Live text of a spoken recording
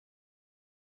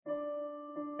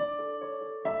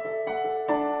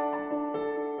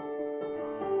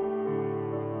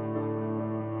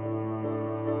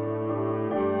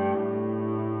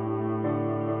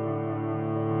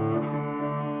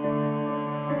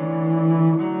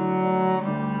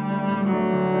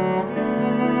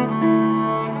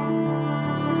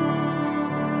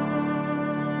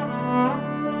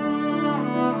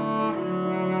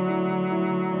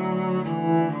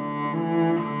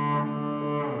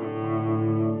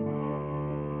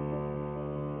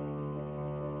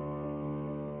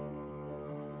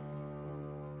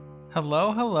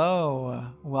Hello,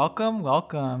 hello.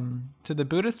 Welcome to the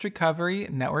Buddhist Recovery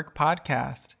Network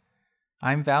podcast.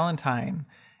 I'm Valentine,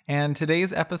 and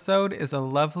today's episode is a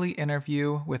lovely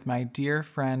interview with my dear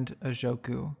friend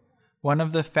Ajoku, one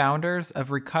of the founders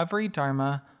of Recovery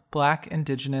Dharma Black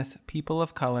Indigenous People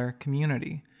of Color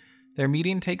community. Their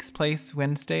meeting takes place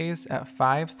Wednesdays at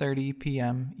 5:30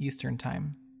 p.m. Eastern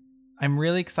Time. I'm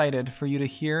really excited for you to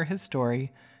hear his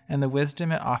story and the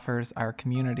wisdom it offers our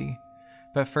community.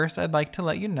 But first, I'd like to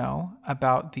let you know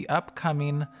about the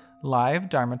upcoming live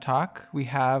Dharma Talk we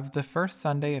have the first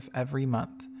Sunday of every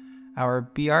month, our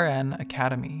BRN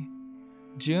Academy.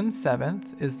 June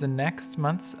 7th is the next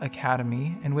month's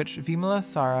Academy, in which Vimala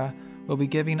Sara will be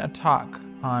giving a talk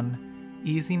on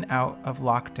easing out of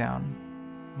lockdown,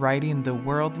 riding the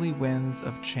worldly winds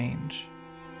of change.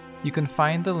 You can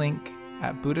find the link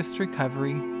at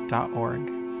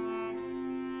BuddhistRecovery.org.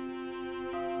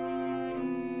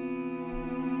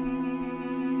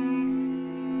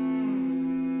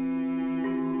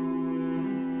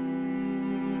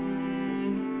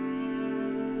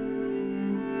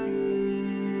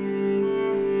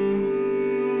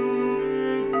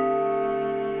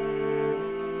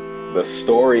 The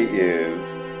story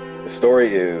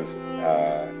is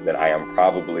that I am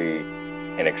probably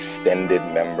an extended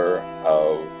member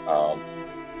of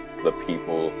the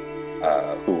people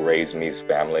who raised me's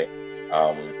family.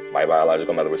 My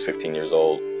biological mother was 15 years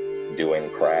old, doing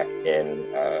crack in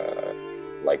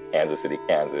Kansas City,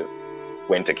 Kansas.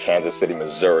 Went to Kansas City,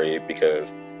 Missouri,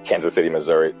 because Kansas City,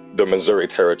 Missouri, the Missouri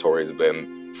territories,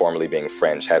 formerly being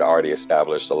French, had already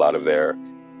established a lot of their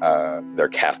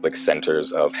Catholic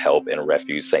centers of help and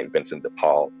refuge, St. Vincent de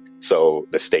Paul. So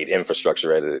the state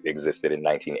infrastructure as it existed in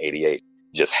 1988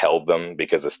 just held them,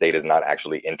 because the state is not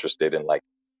actually interested in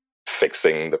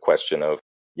fixing the question of,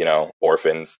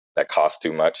 orphans that cost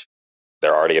too much.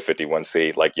 They're already a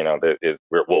 51C,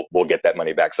 we'll get that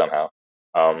money back somehow.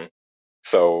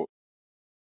 So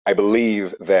I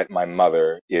believe that my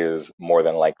mother is more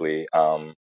than likely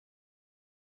an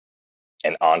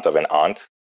aunt of an aunt.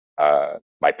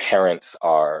 My parents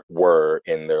were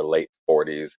in their late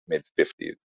 40s, mid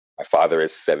 50s. My father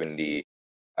is 79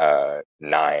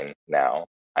 now.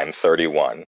 I'm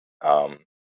 31.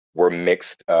 We're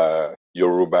mixed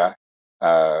Yoruba,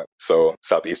 so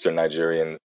southeastern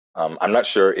Nigerians. I'm not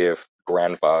sure if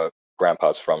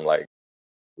grandpa's from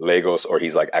Lagos, or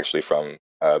he's actually from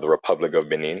the Republic of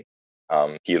Benin.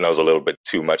 He knows a little bit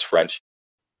too much French.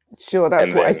 Sure,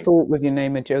 that's what I thought with your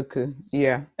name, Ajoku.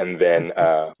 Yeah. And then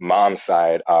mom's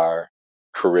side are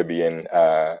Caribbean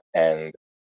and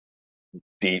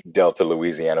deep Delta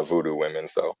Louisiana voodoo women.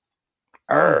 So,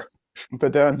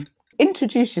 But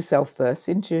introduce yourself first.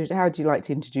 How do you like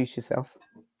to introduce yourself?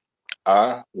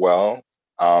 Well,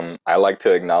 I like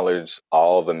to acknowledge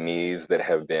all the me's that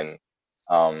have been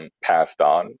passed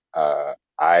on.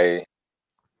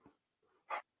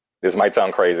 This might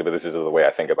sound crazy, but this is just the way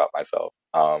I think about myself.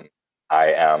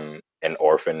 I am an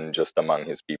orphan just among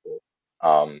his people.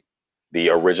 The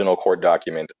original court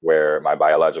document where my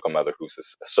biological mother, who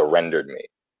surrendered me,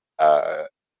 that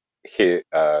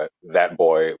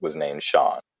boy was named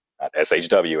Sean, not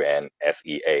SHWN,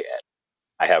 SEAN.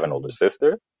 I have an older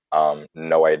sister.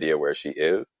 No idea where she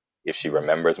is. If she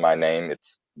remembers my name,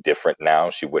 it's different now.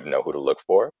 She wouldn't know who to look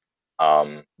for.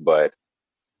 But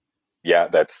yeah,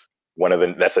 that's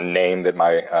a name that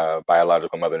my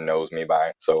biological mother knows me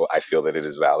by. So I feel that it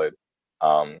is valid.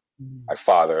 My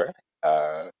father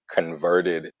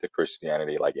converted to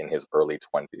Christianity in his early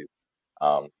 20s.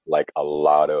 Like a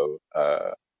lot of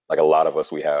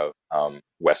us, we have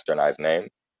westernized names.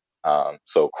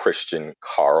 So Christian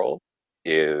Carl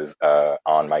is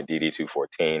on my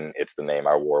DD-214. It's the name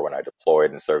I wore when I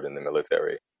deployed and served in the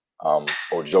military.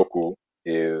 Ojoku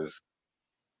is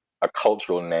a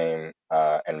cultural name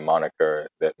and moniker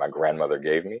that my grandmother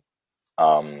gave me.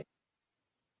 I'm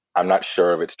not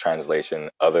sure of its translation,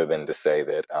 other than to say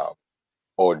that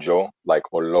Ojo, like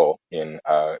Olo in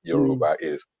Yoruba,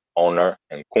 is honor,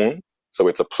 and Kun. So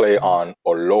it's a play on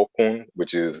Olokun,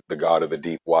 which is the god of the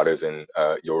deep waters in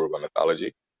Yoruba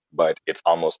mythology. But it's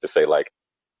almost to say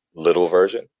little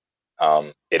version.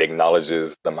 It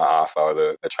acknowledges the Ma'afa, or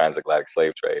the transatlantic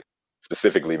slave trade,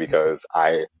 specifically because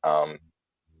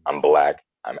I'm Black,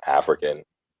 I'm African.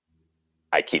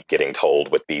 I keep getting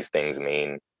told what these things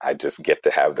mean. I just get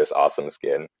to have this awesome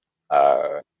skin.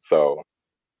 So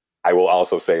I will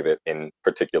also say that in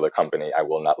particular company, I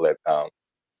will not let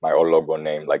my Ologo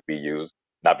name be used,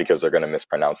 not because they're going to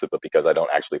mispronounce it, but because I don't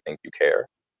actually think you care.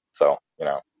 So,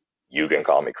 you can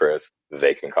call me Chris,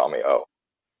 they can call me O.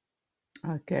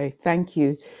 Okay, thank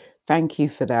you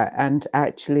for that. And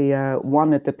actually,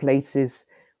 one of the places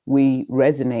we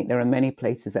resonate. There are many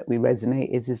places that we resonate.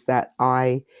 Is that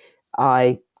I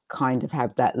kind of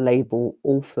have that label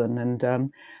orphan, and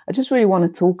I just really want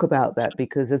to talk about that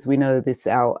because, as we know, this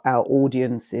our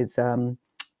audience is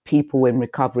people in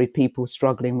recovery, people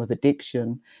struggling with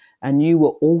addiction, and you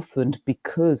were orphaned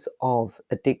because of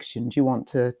addiction. Do you want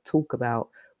to talk about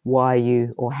why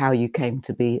you or how you came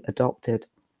to be adopted?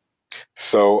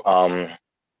 So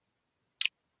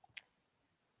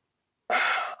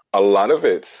a lot of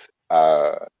it,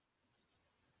 a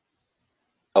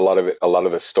lot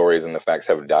of the stories and the facts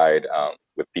have died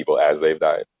with people as they've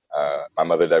died. My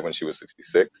mother died when she was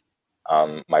 66.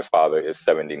 My father is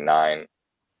 79.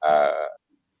 Uh,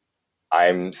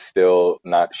 I'm still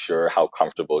not sure how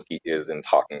comfortable he is in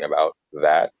talking about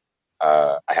that.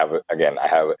 I have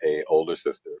a older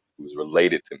sister who's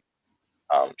related to me.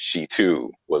 She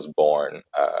too was born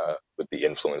with the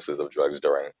influences of drugs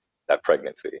during that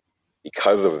pregnancy.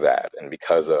 Because of that, and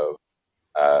because of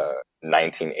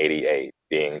 1988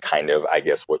 being kind of, I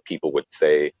guess, what people would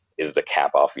say is the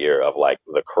cap off year of like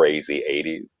the crazy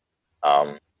 80s,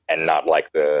 and not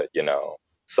like the,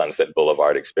 Sunset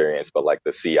Boulevard experience, but like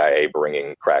the CIA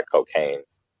bringing crack cocaine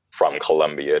from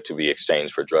Colombia to be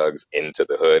exchanged for drugs into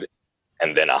the hood,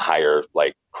 and then a higher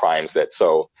like crime set.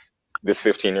 So this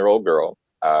 15-year-old girl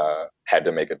had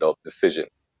to make adult decision.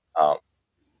 Um,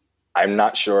 I'm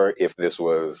not sure if this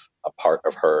was a part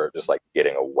of her just like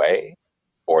getting away,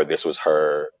 or this was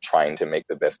her trying to make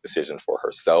the best decision for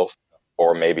herself,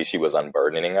 or maybe she was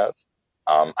unburdening us.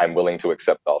 I'm willing to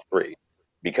accept all three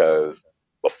because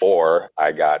before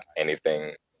I got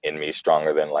anything in me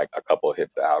stronger than like a couple of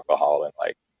hits of alcohol and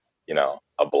like,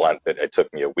 a blunt that it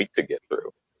took me a week to get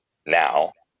through.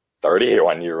 Now,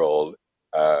 31-year-old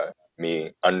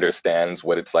me understands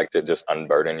what it's like to just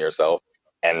unburden yourself.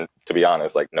 And to be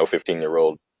honest, like no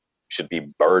 15-year-old should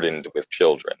be burdened with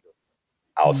children.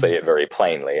 I'll say it very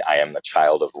plainly. I am the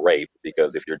child of rape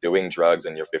because if you're doing drugs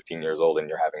and you're 15 years old and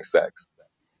you're having sex,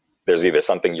 there's either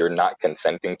something you're not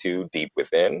consenting to deep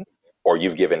within, or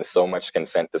you've given so much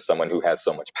consent to someone who has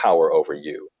so much power over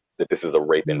you that this is a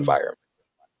rape environment.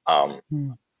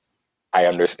 I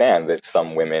understand that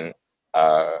some women,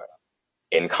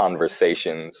 in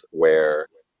conversations where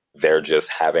they're just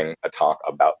having a talk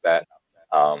about that,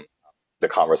 the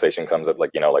conversation comes up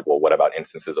like, well, what about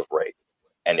instances of rape?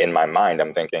 And in my mind,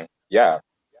 I'm thinking, yeah,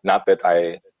 not that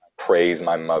I praise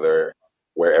my mother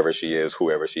wherever she is,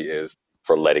 whoever she is,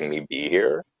 for letting me be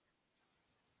here.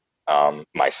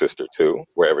 My sister too,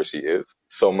 wherever she is,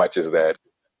 so much as that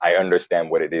I understand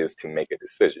what it is to make a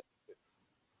decision.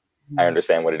 I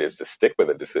understand what it is to stick with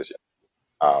a decision.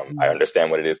 I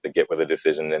understand what it is to get with a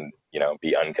decision and,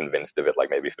 be unconvinced of it like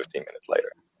maybe 15 minutes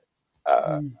later.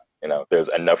 There's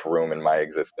enough room in my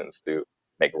existence to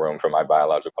make room for my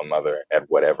biological mother at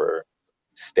whatever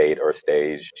state or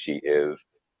stage she is.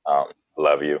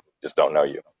 Love you, just don't know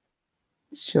you.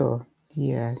 Sure.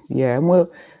 Yeah. And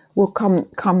we'll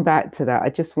come back to that. I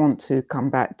just want to come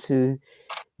back to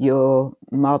your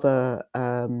mother,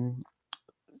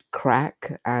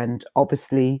 crack, and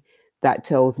obviously that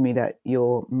tells me that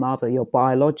your mother, your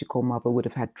biological mother, would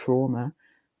have had trauma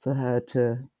for her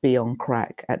to be on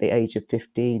crack at the age of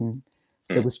 15.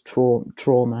 There was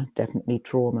trauma, definitely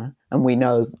trauma. And we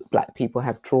know Black people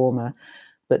have trauma,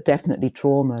 but definitely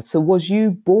trauma. So was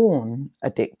you born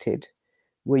addicted?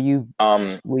 Were you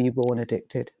born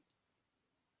addicted?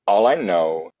 All I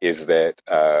know is that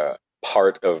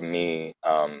part of me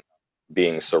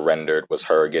being surrendered was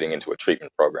her getting into a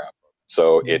treatment program.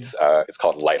 So it's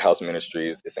called Lighthouse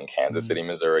Ministries. It's in Kansas City,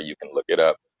 Missouri. You can look it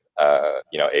up.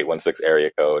 816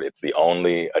 area code. It's the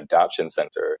only adoption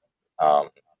center.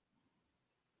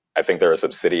 I think they're a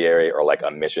subsidiary or like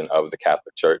a mission of the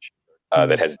Catholic Church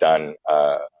that has done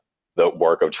the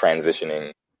work of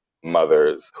transitioning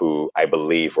mothers who I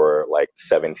believe were like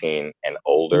 17 and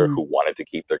older who wanted to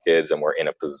keep their kids and were in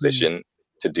a position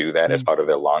to do that as part of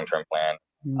their long-term plan.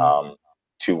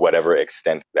 To whatever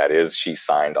extent that is, she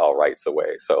signed all rights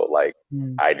away. So like,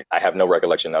 I have no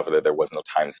recollection of that. There was no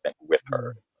time spent with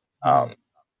her.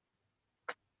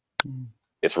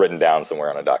 It's written down somewhere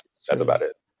on a document. Sure. That's about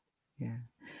it. Yeah.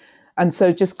 And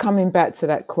so just coming back to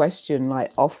that question,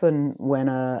 like often when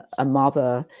a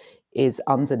mother is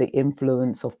under the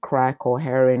influence of crack or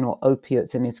heroin or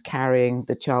opiates and is carrying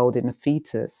the child in a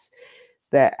fetus,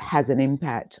 that has an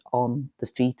impact on the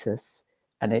fetus.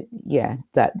 And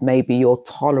that maybe your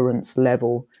tolerance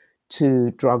level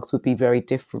to drugs would be very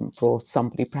different for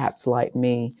somebody perhaps like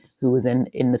me who was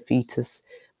in the fetus,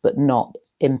 but not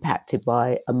impacted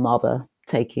by a mother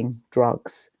taking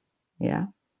drugs. Yeah.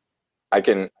 I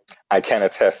can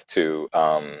attest to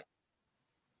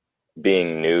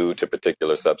being new to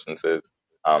particular substances.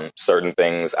 Certain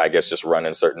things, I guess, just run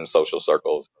in certain social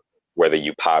circles. Whether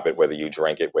you pop it, whether you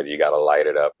drink it, whether you got to light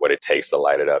it up, what it takes to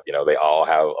light it up. They all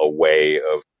have a way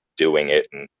of doing it,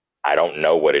 and I don't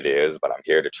know what it is, but I'm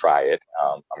here to try it.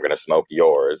 I'm gonna smoke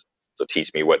yours, so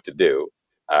teach me what to do.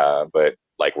 But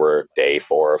like we're day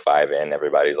 4 or 5 in,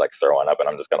 everybody's like throwing up, and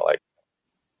I'm just gonna like,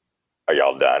 are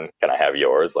y'all done? Can I have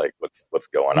yours? Like, what's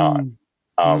going on? Mm,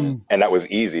 mm, And that was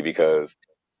easy because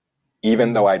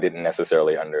even though mm, I didn't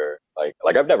necessarily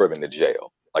like I've never been to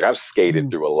jail. Like I've skated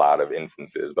mm, through a lot of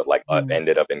instances, but like mm,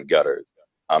 ended up in gutters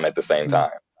at the same mm,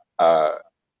 time. Uh,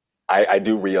 I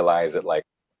do realize that like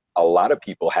a lot of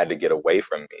people had to get away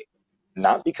from me,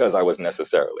 not because I was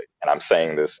necessarily, and I'm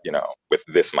saying this, with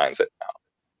this mindset now.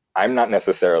 I'm not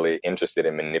necessarily interested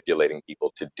in manipulating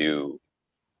people to do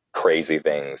crazy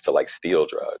things to like steal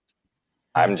drugs.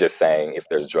 I'm mm, just saying if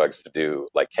there's drugs to do,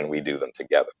 like, can we do them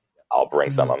together? I'll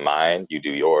bring some mm, of mine, you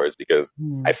do yours, because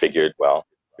I mm, figured, well,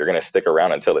 you're going to stick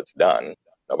around until it's done.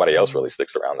 Nobody else mm. really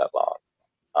sticks around that long.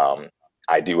 Um,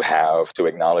 I do have to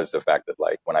acknowledge the fact that,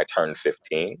 like, when I turned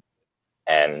 15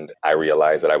 and I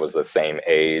realized that I was the same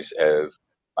age as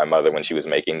my mother when she was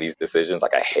making these decisions,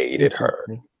 like, I hated her.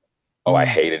 Exactly. Oh, I Mm,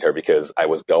 hated her because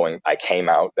I came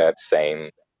out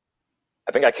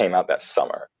I think I came out that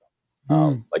summer,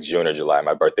 mm. like June or July.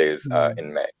 My birthday is Mm.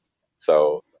 in May.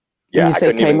 So When yeah, you I say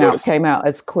couldn't even go to, came out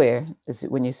as queer, is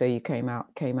it when you say you came out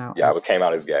yeah, I as, came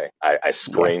out as gay. I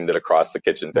yeah, screamed it across the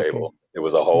kitchen okay. table. It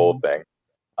was a whole Mm, thing.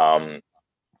 Um,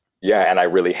 yeah, and I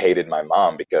really hated my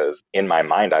mom because in my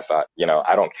mind, I thought,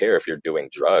 I don't care if you're doing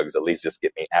drugs. At least just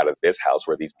get me out of this house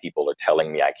where these people are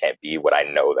telling me I can't be what I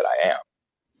know that I am.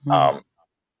 mm,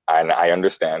 And I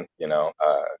understand,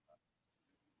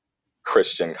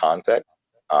 Christian context.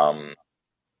 Um,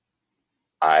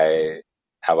 I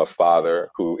have a father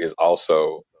who is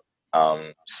also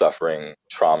suffering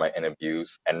trauma and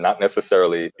abuse, and not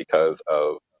necessarily because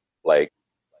of like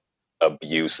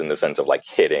abuse in the sense of like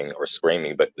hitting or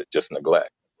screaming, but just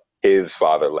neglect. His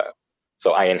father left,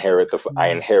 so I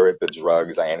mm, inherit the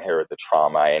drugs, I inherit the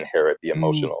trauma, I inherit the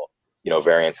mm, emotional,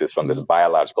 variances from this mm,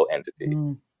 biological entity.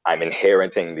 mm, I'm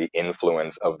inheriting the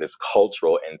influence of this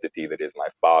cultural entity that is my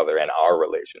father and our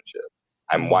relationship.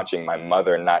 I'm mm, watching my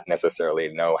mother not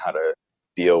necessarily know how to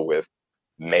deal with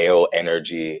male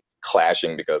energy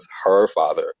clashing because her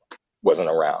father wasn't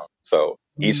around. So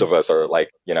each mm, of us are like,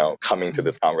 coming to mm,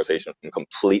 this conversation from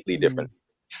completely mm, different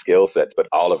skill sets, but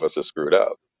all of us are screwed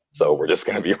up. So we're just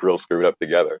going to be real screwed up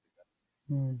together.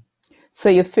 mm. So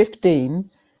you're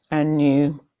 15 and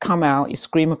you come out, you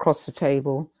scream across the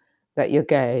table that you're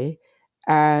gay.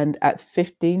 And at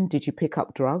 15, did you pick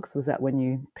up drugs? Was that when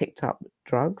you picked up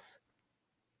drugs?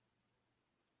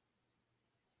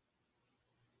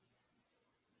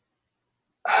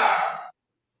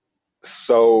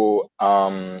 So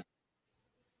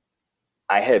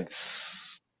I had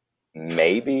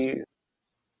maybe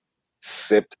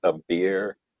sipped a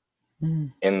beer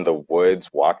Mm, in the woods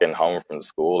walking home from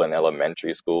school in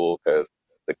elementary school because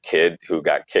the kid who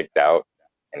got kicked out,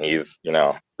 and he's,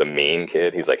 the mean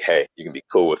kid, he's like, hey, you can be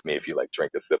cool with me if you like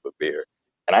drink a sip of beer.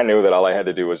 And I knew that all I had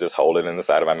to do was just hold it in the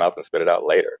side of my mouth and spit it out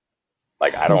later.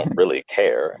 Like, I don't really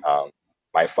care.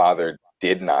 My father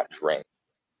did not drink.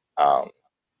 Um,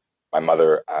 my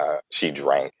mother, she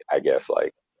drank, I guess,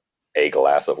 like a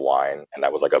glass of wine, and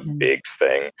that was like a mm, big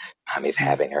thing. Mommy's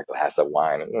mm, having her glass of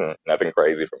wine. Nothing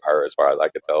crazy from her as far as I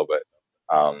could tell, but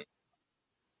um,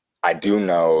 I do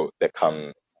know that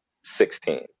come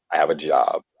 16, I have a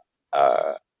job.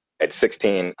 Uh, at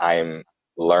 16, I'm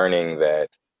learning that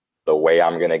the way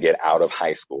I'm going to get out of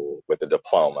high school with a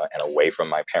diploma and away from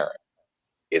my parents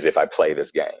is if I play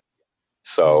this game.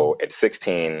 mm, So at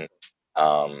 16,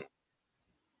 um,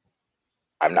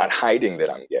 I'm not hiding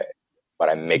that I'm gay, but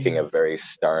I'm making a mm, very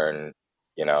stern,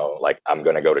 like I'm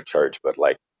going to go to church, but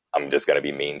like I'm just going to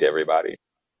be mean to everybody.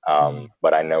 mm,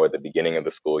 But I know at the beginning of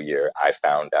the school year, I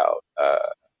found out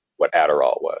what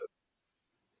Adderall was.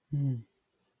 mm,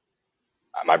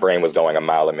 My brain was going a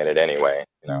mile a minute anyway.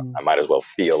 mm, I might as well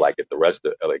feel like it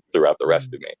throughout the rest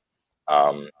mm, of me.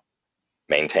 Um,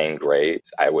 Maintain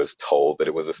grades. I was told that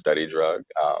it was a study drug.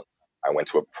 I went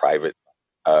to a private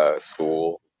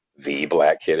school. The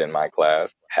black kid in my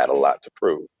class had a lot to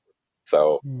prove.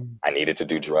 So mm, I needed to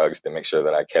do drugs to make sure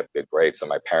that I kept good grades so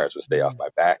my parents would stay off mm, my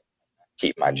back,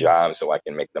 keep my mm, job so I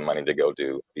can make the money to go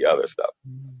do the other stuff.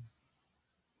 mm.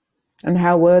 And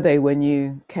how were they when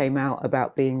you came out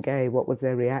about being gay? What was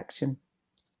their reaction?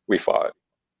 We fought.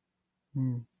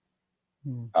 Mm,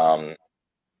 mm, Um,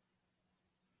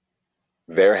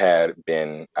 there had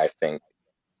been, I think,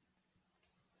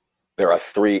 there are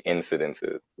 3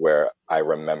 incidences where I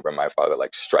remember my father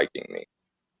like striking me.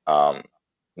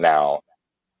 Now,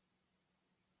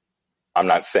 I'm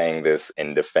not saying this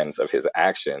in defense of his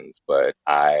actions, but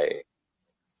I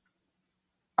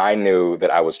knew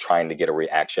that I was trying to get a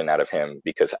reaction out of him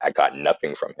because I got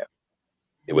nothing from him.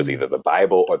 It was either the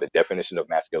Bible or the definition of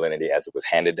masculinity as it was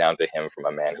handed down to him from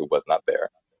a man who was not there.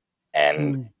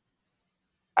 And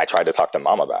I tried to talk to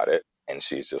mom about it, and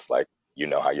she's just like, you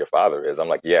know how your father is. I'm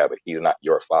like, yeah, but he's not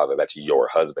your father. That's your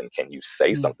husband. Can you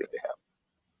say something to him?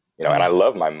 You know, and I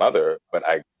love my mother, but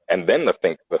and then the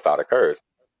thought occurs,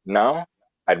 no,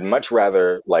 I'd much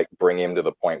rather like bring him to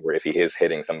the point where if he is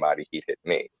hitting somebody, he'd hit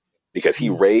me, because he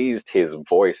raised his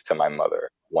voice to my mother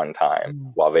one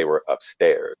time while they were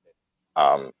upstairs.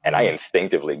 And I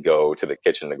instinctively go to the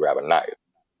kitchen to grab a knife,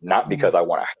 not because I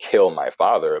want to kill my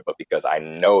father, but because I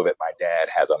know that my dad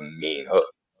has a mean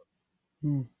hook.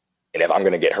 And if I'm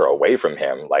going to get her away from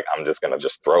him, like, I'm just going to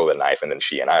just throw the knife and then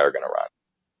she and I are going to run.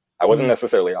 I wasn't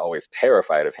necessarily always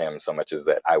terrified of him so much as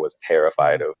that I was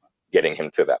terrified of getting him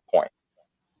to that point.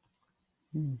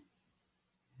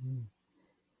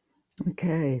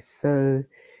 Okay, so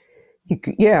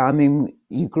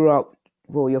you grew up,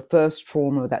 well, your first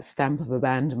trauma, that stamp of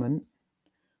abandonment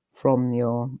from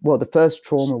the first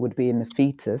trauma would be in the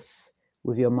fetus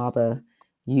with your mother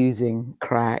using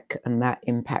crack and that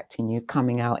impacting you,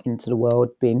 coming out into the world,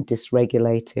 being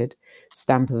dysregulated,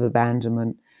 stamp of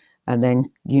abandonment. And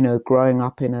then, growing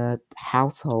up in a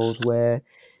household where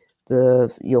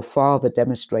your father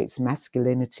demonstrates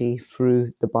masculinity through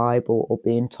the Bible or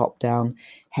being top down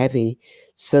heavy.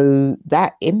 So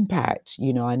that impact,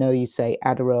 I know you say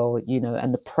Adderall,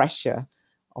 and the pressure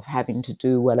of having to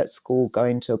do well at school,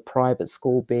 going to a private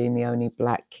school, being the only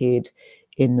Black kid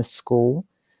in the school.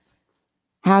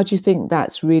 How do you think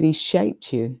that's really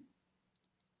shaped you?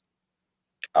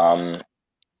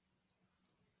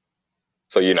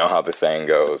 So you know how the saying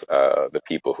goes, the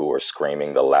people who are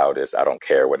screaming the loudest, I don't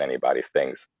care what anybody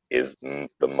thinks, is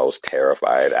the most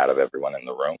terrified out of everyone in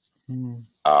the room.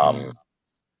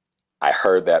 I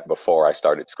heard that before I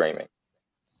started screaming.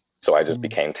 So I just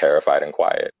became terrified and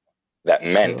quiet. That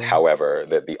meant, however,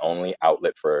 that the only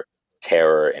outlet for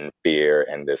terror and fear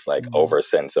and this like over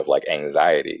sense of like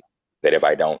anxiety, that if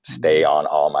I don't stay on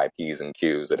all my P's and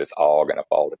Q's, that it's all going to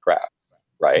fall to crap.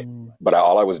 Right. But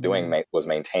all I was doing was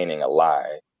maintaining a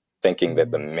lie, thinking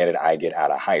that the minute I get out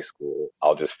of high school,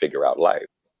 I'll just figure out life.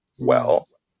 Well,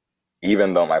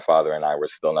 even though my father and I were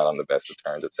still not on the best of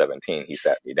terms at 17, he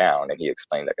sat me down and he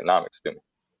explained economics to me.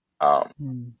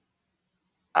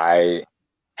 I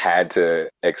had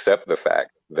to accept the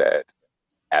fact that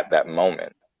at that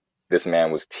moment, this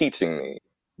man was teaching me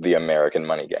the American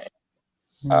money game,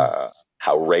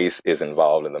 how race is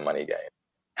involved in the money game,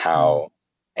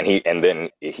 and then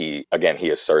he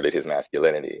asserted his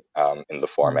masculinity in the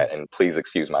format. And please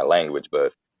excuse my language,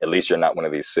 but at least you're not one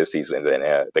of these sissies and then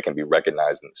that can be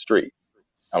recognized in the street.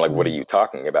 I'm like, what are you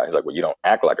talking about? He's like, well, you don't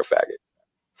act like a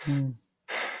faggot.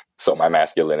 So my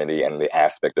masculinity and the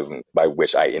aspect of by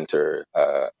which I enter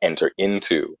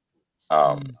into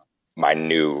my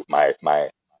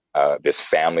this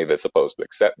family that's supposed to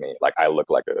accept me, like I look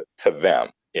like to them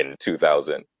in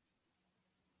 2000.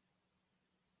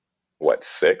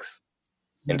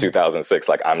 In 2006,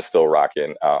 like I'm still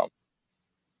rocking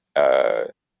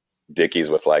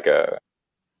Dickies with like a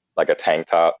tank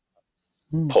top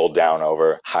pulled down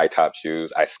over, high top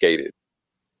shoes. I skated.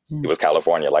 It was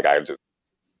California. Like I just,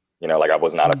 like I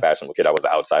was not a fashionable kid. I was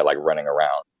outside like running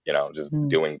around, just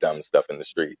doing dumb stuff in the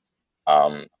street.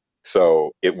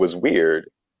 So it was weird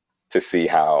to see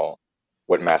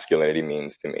what masculinity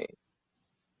means to me.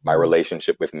 My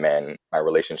relationship with men, my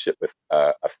relationship with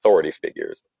authority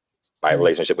figures, my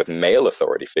relationship with male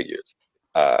authority figures,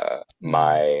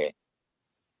 my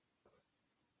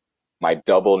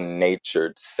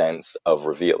double-natured sense of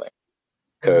revealing.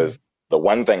 Because the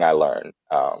one thing I learned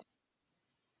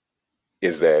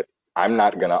is that I'm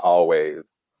not going to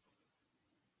always,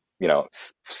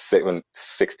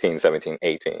 16, 17,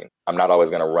 18, I'm not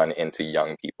always going to run into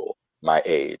young people my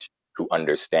age who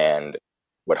understand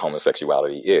what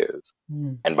homosexuality is.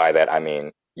 And by that, I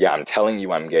mean, yeah, I'm telling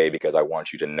you I'm gay because I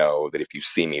want you to know that if you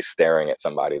see me staring at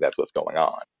somebody, that's what's going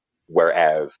on.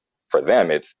 Whereas for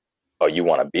them, it's, oh, you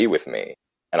want to be with me?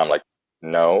 And I'm like,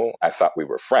 no, I thought we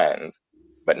were friends.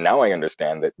 But now I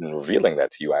understand that in revealing that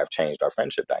to you, I have changed our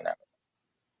friendship dynamic.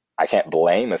 I can't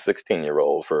blame a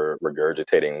 16-year-old for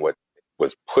regurgitating what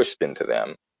was pushed into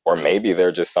them. Or maybe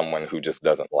they're just someone who just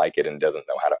doesn't like it and doesn't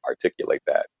know how to articulate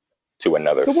that to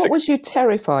another. So what was you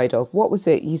terrified of? What was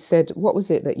it? You said, what was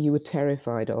it that you were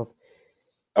terrified of?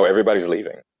 Oh, everybody's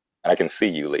leaving. And I can see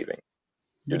you leaving.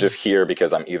 You're just here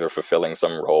because I'm either fulfilling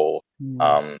some role,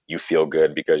 you feel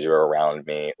good because you're around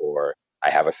me, or I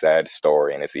have a sad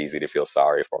story and it's easy to feel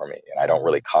sorry for me. And I don't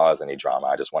really cause any drama.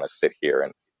 I just want to sit here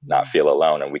and not feel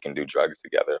alone, and we can do drugs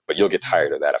together. But you'll get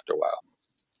tired of that after a while.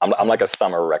 I'm like a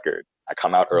summer record. I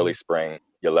come out early spring.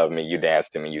 You love me. You dance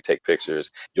to me. You take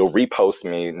pictures. You'll repost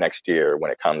me next year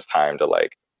when it comes time to,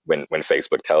 like, when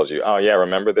Facebook tells you, oh yeah,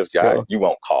 remember this guy? Sure. You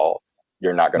won't call.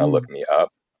 You're not going to look me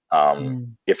up.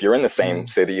 If you're in the same Mm.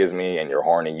 city as me and you're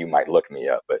horny, you might look me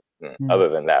up. But other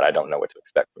than that, I don't know what to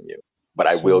expect from you. But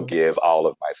I will Sure. give all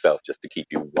of myself just to keep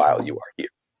you while you are here.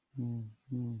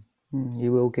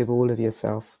 You will give all of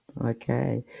yourself.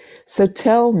 Okay. So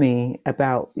tell me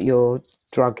about your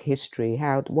drug history.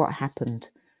 What happened?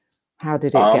 How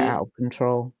did it get out of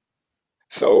control?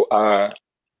 So I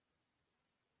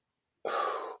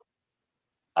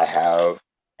have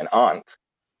an aunt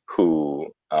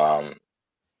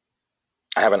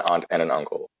I have an aunt and an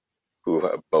uncle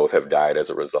who both have died as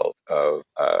a result of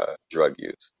drug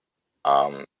use.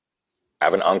 I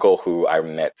have an uncle who I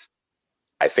met,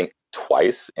 I think,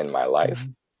 twice in my life.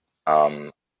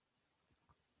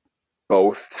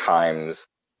 Both times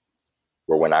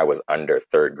were when I was under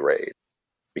third grade,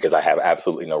 because I have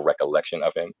absolutely no recollection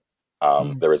of him.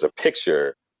 There is a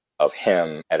picture of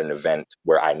him at an event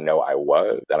where I know I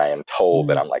was, and I am told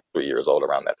that I'm like 3 years old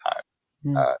around that time.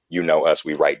 You know us,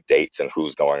 we write dates and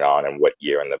who's going on and what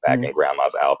year in the back in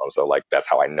grandma's album. So, like, that's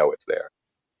how I know it's there.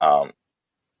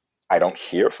 I don't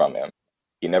hear from him.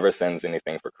 He never sends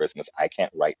anything for Christmas. I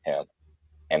can't write him.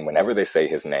 And whenever they say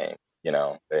his name,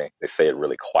 they say it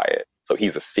really quiet. So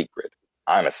he's a secret.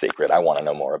 I'm a secret. I want to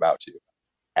know more about you.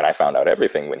 And I found out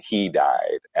everything when he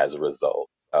died as a result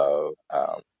of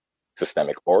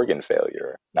systemic organ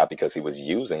failure, not because he was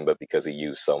using, but because he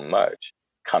used so much,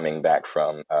 coming back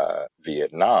from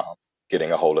Vietnam,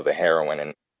 getting a hold of the heroin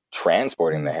and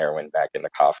transporting the heroin back in the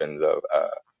coffins of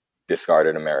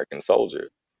discarded American soldiers.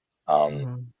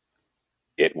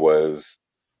 It was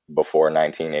before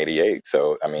 1988.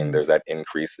 So, I mean, there's that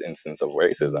increased instance of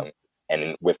racism.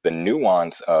 And with the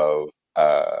nuance of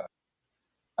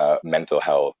mental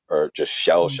health, or just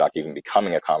shell shock even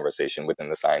becoming a conversation within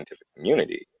the scientific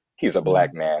community, he's a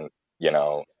Black man,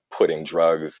 putting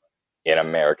drugs in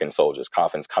American soldiers'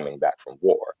 coffins coming back from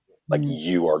war. Like,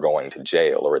 you are going to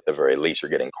jail, or at the very least, you're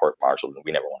getting court-martialed, and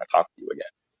we never want to talk to you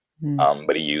again.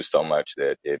 But he used so much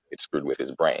that it screwed with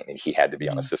his brain, and he had to be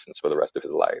on assistance for the rest of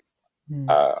his life.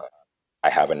 I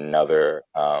have another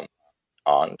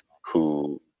aunt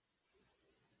who,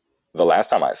 the last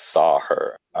time I saw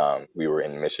her, we were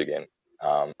in Michigan.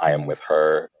 I am with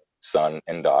her son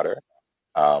and daughter,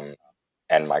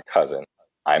 and my cousin.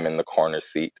 I'm in the corner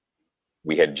seat.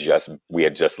 We had just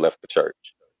left the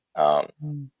church.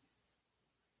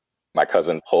 My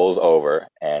cousin pulls over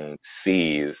and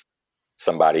sees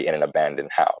somebody in an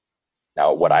abandoned house.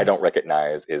 Now, what I don't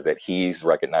recognize is that he's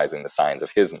recognizing the signs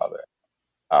of his mother.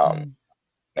 Now,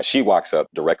 she walks up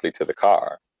directly to the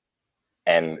car,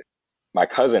 and my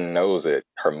cousin knows that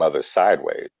her mother's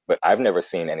sideways, but I've never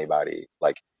seen anybody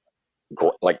like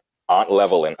aunt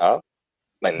level and up.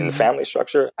 Like, in the family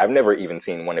structure, I've never even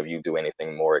seen one of you do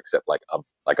anything more except like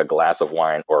a glass of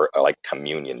wine or like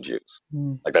communion juice.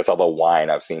 Like, that's all the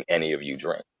wine I've seen any of you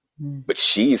drink. But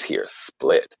she's here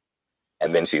split.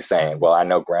 And then she's saying, well, I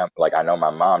know I know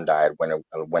my mom died.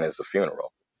 When is the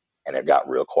funeral? And it got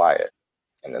real quiet.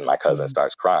 And then my cousin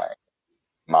starts crying.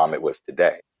 Mom, it was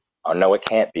today. Oh, no, it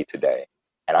can't be today.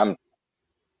 And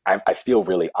I feel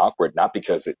really awkward, not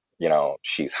because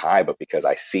she's high, but because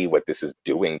I see what this is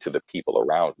doing to the people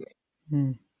around me.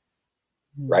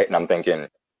 Right. And I'm thinking,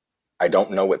 I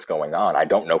don't know what's going on. I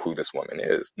don't know who this woman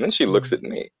is. And then she looks at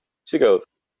me. She goes,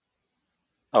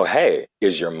 oh, hey,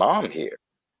 is your mom here?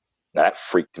 Now, that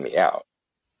freaked me out.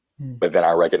 But then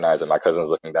I recognize that my cousin's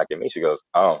looking back at me. She goes,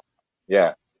 oh,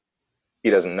 yeah, he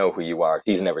doesn't know who you are.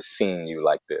 He's never seen you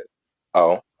like this.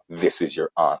 Oh, this is your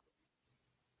aunt.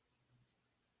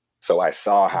 So I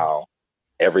saw how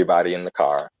everybody in the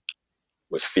car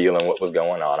was feeling what was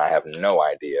going on. I have no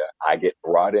idea. I get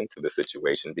brought into the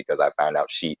situation because I found out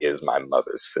she is my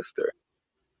mother's sister.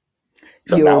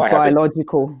 So your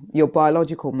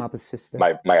biological mother's sister.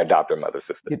 My adopted mother's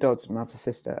sister. Your adopted mother's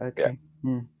sister. Okay.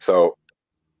 Yeah. So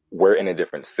we're in a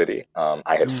different city.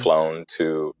 I had flown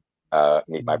to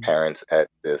meet my parents at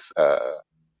this. We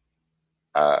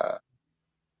were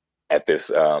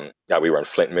in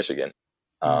Flint, Michigan.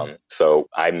 So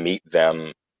I meet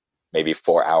them maybe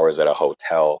 4 hours at a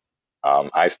hotel.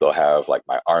 I still have like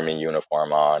my Army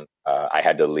uniform on. I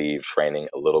had to leave training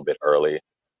a little bit early.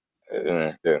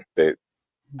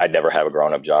 I'd never have a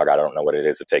grown-up jog. I don't know what it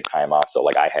is to take time off. So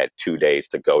like I had 2 days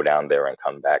to go down there and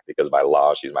come back because by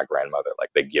law, she's my grandmother. Like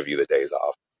they give you the days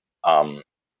off. Um,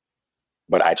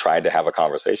 but I tried to have a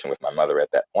conversation with my mother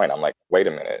at that point. I'm like, wait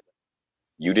a minute.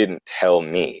 You didn't tell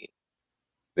me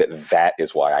that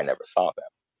is why I never saw them.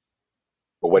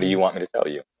 But what do you want me to tell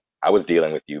you? I was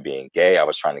dealing with you being gay. I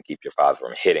was trying to keep your father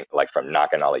from hitting, like from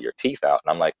knocking all of your teeth out.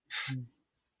 And I'm like,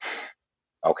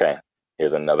 okay,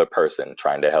 here's another person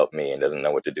trying to help me and doesn't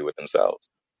know what to do with themselves.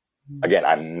 Again,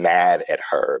 I'm mad at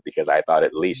her because I thought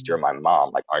at least you're my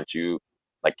mom. Like, aren't you,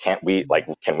 like, can we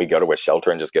go to a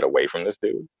shelter and just get away from this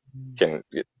dude?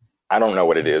 I don't know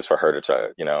what it is for her to try,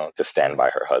 to stand by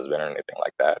her husband or anything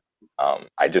like that.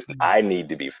 I need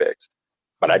to be fixed,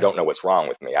 but I don't know what's wrong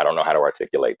with me. I don't know how to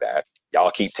articulate that. Y'all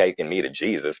keep taking me to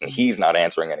Jesus and he's not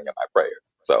answering any of my prayers.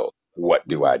 So what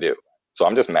do I do? So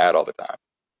I'm just mad all the time.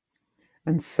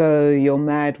 And so you're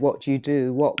mad. What do you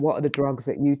do? What are the drugs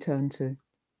that you turn to?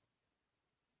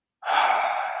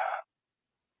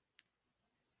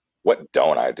 What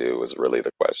don't I do is really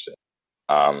the question.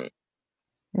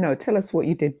 No, tell us what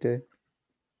you did do.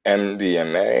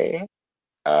 MDMA,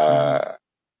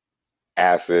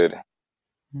 acid,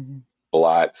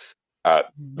 blots.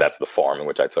 That's the form in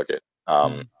which I took it.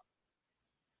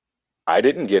 I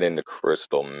didn't get into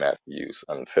crystal meth use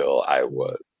until I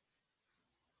was,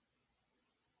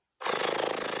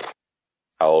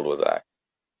 how old was I?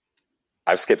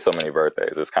 I've skipped so many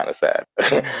birthdays. It's kind of sad.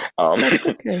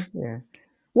 Okay, yeah.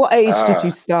 What age did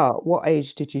you start? What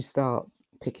age did you start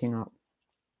picking up?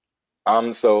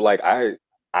 So like I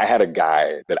had a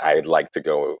guy that I'd like to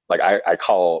go, like I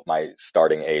call my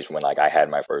starting age when like I had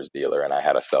my first dealer and I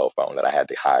had a cell phone that I had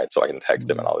to hide so I can text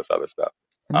him and all this other stuff.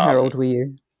 And how old were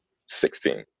you?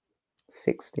 16.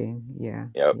 16, yeah.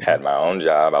 Yep, had my own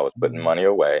job. I was putting money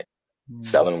away,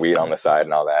 selling weed on the side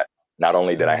and all that. Not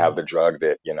only did I have the drug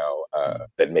that,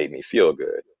 that made me feel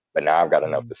good, but now I've got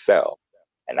enough to sell.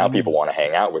 And now people want to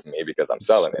hang out with me because I'm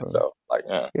selling it. So like,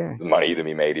 there's money to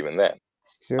be made even then.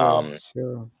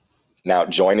 Sure. Now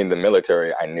joining the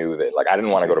military, I knew that like I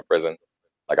didn't want to go to prison.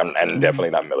 Like and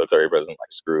definitely not military prison.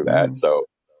 Like screw that. So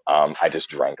I just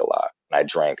drank a lot. And I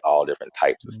drank all different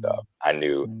types of stuff. I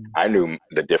knew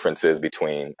the differences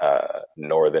between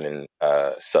northern and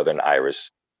southern Irish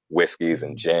whiskeys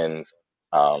and gins.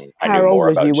 I knew more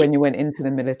about How old were you when you went into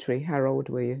the military? How old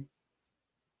were you?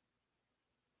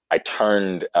 I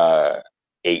turned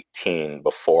 18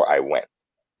 before I went.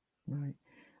 Right.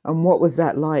 And what was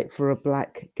that like for a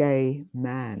Black gay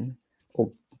man?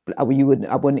 Or I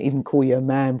wouldn't even call you a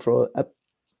man, for a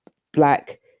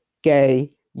Black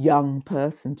gay young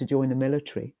person to join the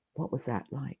military. What was that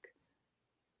like?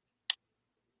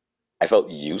 I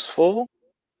felt useful,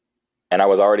 and I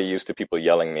was already used to people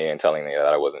yelling at me and telling me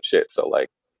that I wasn't shit. So like,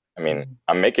 I mean,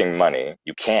 I'm making money.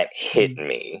 You can't hit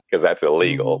me because that's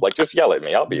illegal. Like, just yell at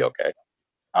me. I'll be okay.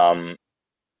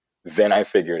 Then I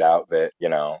figured out that,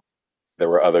 there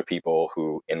were other people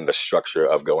who, in the structure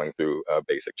of going through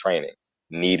basic training,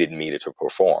 needed me to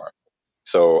perform.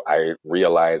 So I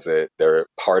realized that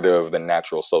part of the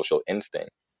natural social instinct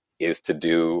is to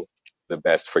do the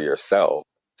best for yourself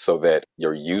so that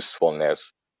your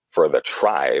usefulness for the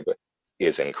tribe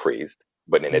is increased.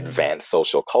 But in advanced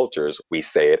social cultures, we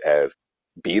say it as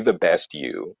be the best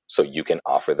you so you can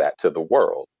offer that to the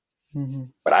world.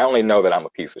 But I only know that I'm a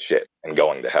piece of shit and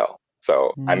going to hell.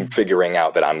 So I'm figuring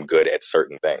out that I'm good at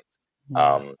certain things.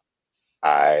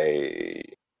 I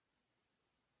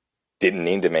didn't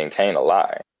need to maintain a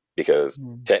lie because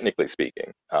technically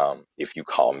speaking, if you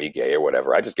call me gay or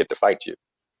whatever, I just get to fight you.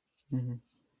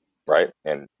 Right.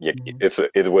 And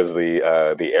it was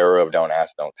the era of don't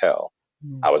ask, don't tell.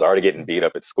 I was already getting beat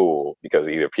up at school because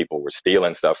either people were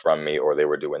stealing stuff from me or they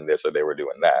were doing this or they were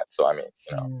doing that. So, I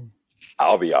mean,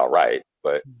 I'll be all right.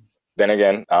 But then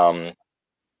again,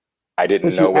 I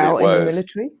didn't know what it was. Was you out in the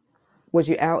military? Was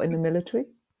you out in the military?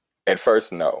 At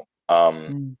first, no.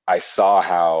 I saw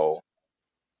how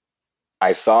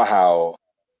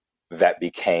that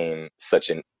became such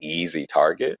an easy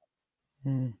target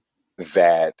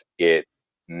that it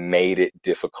made it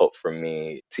difficult for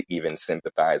me to even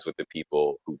sympathize with the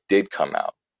people who did come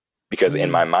out. Because in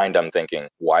my mind, I'm thinking,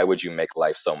 why would you make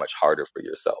life so much harder for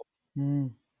yourself?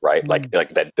 Right? Like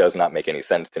that does not make any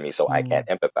sense to me. So I can't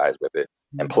empathize with it.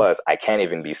 And plus, I can't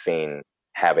even be seen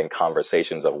having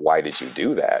conversations of why did you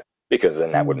do that? Because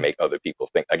then that would make other people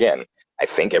think, again, I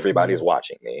think everybody's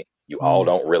watching me. You all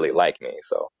don't really like me.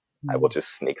 So I will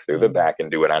just sneak through the back and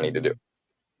do what I need to do.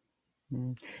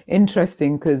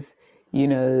 Interesting, because,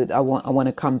 I want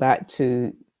to come back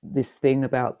to this thing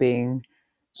about being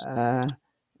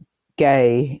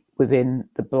gay within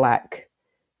the Black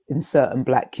in certain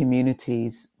Black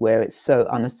communities where it's so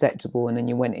unacceptable, and then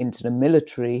you went into the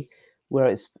military where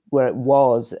it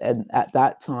was, and at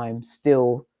that time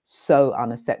still so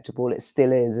unacceptable. It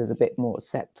still is. There's a bit more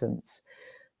acceptance,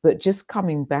 but just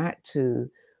coming back to,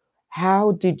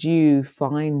 how did you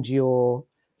find your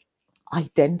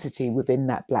identity within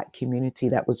that Black community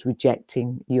that was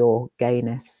rejecting your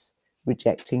gayness,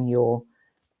 rejecting your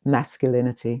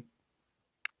masculinity?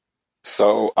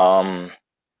 So,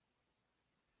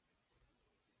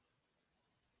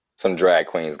 some drag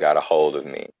queens got a hold of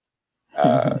me.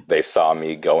 They saw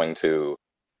me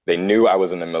they knew I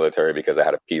was in the military because I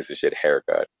had a piece of shit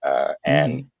haircut.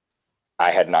 And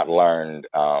I had not learned,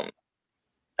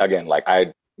 again, like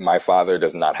my father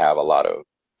does not have a lot of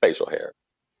facial hair.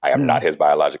 I am not his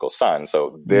biological son.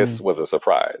 So this was a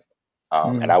surprise.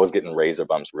 And I was getting razor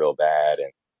bumps real bad.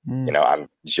 And, I'm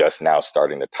just now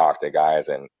starting to talk to guys.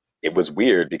 And it was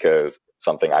weird because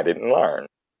something I didn't learn.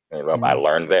 I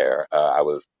learned there. I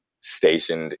was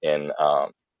stationed in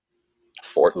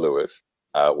Fort Lewis,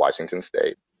 Washington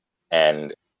State.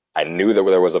 And I knew that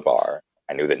there was a bar.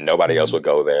 I knew that nobody else would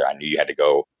go there. I knew you had to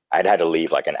go. I'd had to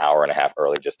leave like an hour and a half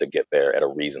early just to get there at a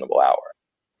reasonable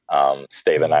hour.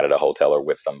 Stay the night at a hotel or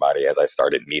with somebody as I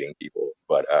started meeting people.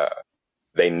 But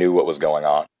they knew what was going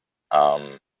on.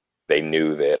 They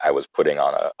knew that I was putting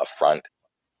on a front.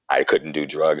 I couldn't do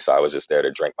drugs, so I was just there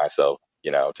to drink myself,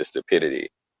 to stupidity.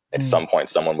 At some point,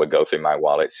 someone would go through my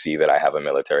wallet, see that I have a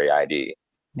military ID,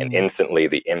 and instantly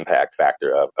the impact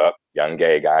factor of young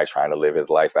gay guy trying to live his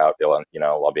life out,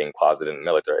 while being closeted in the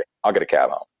military. I'll get a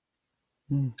cab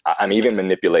home. I'm even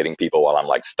manipulating people while I'm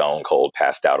like stone cold,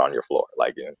 passed out on your floor.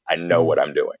 Like, I know what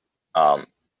I'm doing.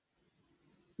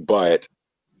 But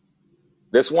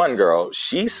this one girl,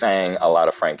 she sang a lot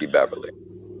of Frankie Beverly.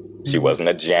 She wasn't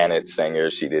a Janet singer.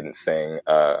 She didn't sing.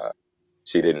 Etta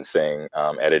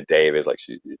Davis. Like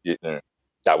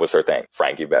that was her thing.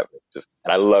 Frankie Beverly.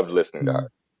 And I loved listening to her.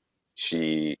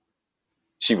 She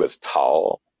was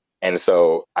tall, and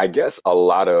so I guess a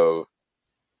lot of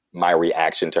my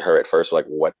reaction to her at first, like,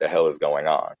 what the hell is going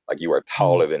on? Like, you are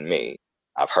taller than me.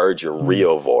 I've heard your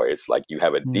real voice. Like, you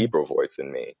have a deeper voice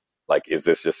than me. Like, is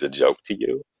this just a joke to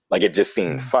you? Like, it just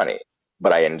seemed funny,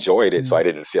 but I enjoyed it. So I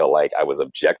didn't feel like I was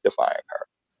objectifying her.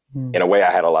 In a way,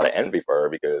 I had a lot of envy for her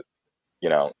because,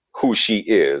 who she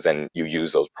is. And you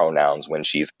use those pronouns when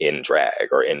she's in drag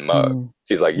or in mug.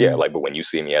 She's like, yeah, like, but when you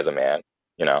see me as a man,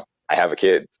 I have a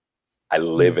kid. I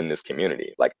live in this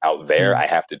community. Like, out there, I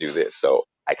have to do this. So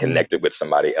I connected with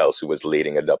somebody else who was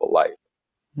leading a double life.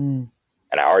 And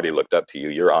I already looked up to you.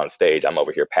 You're on stage. I'm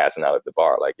over here passing out at the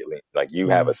bar. Like you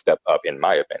have a step up, in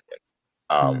my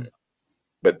opinion.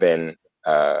 But then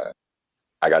I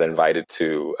got invited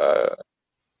to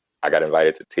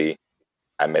tea.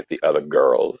 I met the other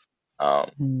girls.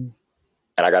 And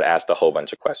I got asked a whole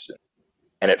bunch of questions.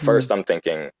 And at first I'm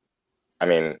thinking,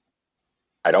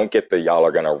 I don't get the y'all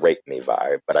are going to rape me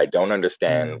vibe, but I don't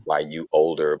understand why you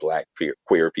older Black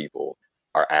queer people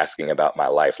are asking about my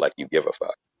life like you give a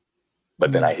fuck.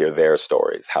 But then I hear their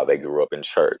stories, how they grew up in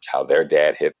church, how their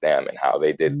dad hit them and how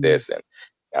they did this. And,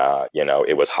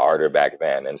 it was harder back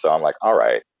then. And so I'm like, all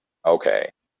right, okay.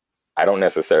 I don't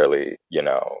necessarily,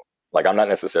 I'm not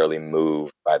necessarily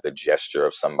moved by the gesture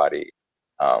of somebody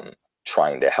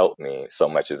trying to help me so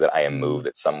much as that I am moved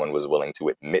that someone was willing to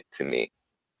admit to me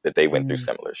that they went through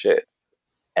similar shit.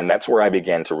 And that's where I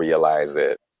began to realize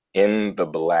that in the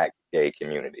Black gay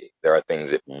community, there are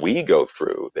things that we go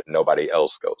through that nobody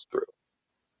else goes through.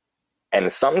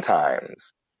 And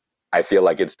sometimes I feel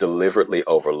like it's deliberately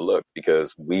overlooked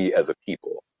because we as a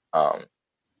people,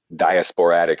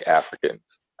 diasporatic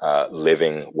Africans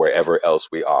living wherever else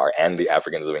we are, and the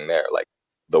Africans living there, like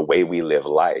the way we live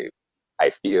life,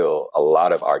 I feel a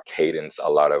lot of our cadence,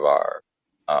 a lot of our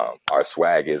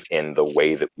swag is in the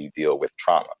way that we deal with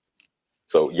trauma.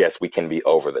 So yes, we can be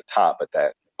over the top, but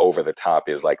that over the top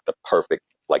is like the perfect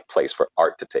like place for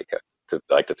art to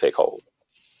take hold.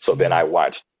 So then I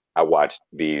watched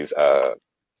these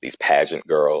pageant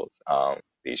girls,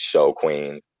 these show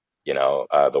queens,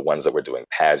 the ones that were doing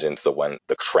pageants,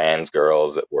 the trans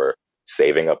girls that were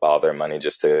saving up all their money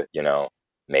just to,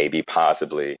 maybe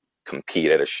possibly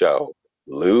compete at a show,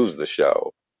 lose the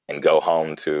show, and go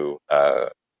home to,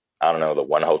 the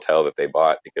one hotel that they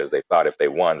bought because they thought if they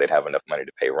won, they'd have enough money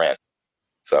to pay rent.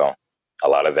 So a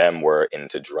lot of them were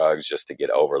into drugs just to get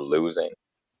over losing,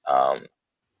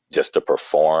 just to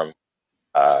perform.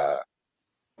 There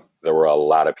were a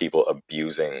lot of people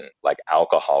abusing like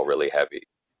alcohol really heavy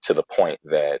to the point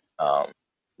that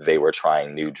they were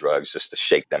trying new drugs just to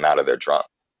shake them out of their drunk.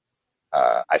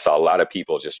 I saw a lot of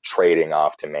people just trading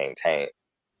off to maintain.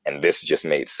 And this just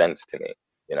made sense to me.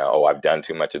 Oh, I've done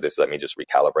too much of this. Let me just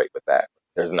recalibrate with that.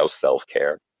 There's no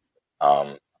self-care.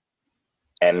 And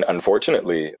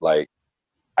unfortunately, like,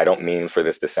 I don't mean for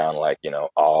this to sound like,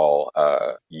 all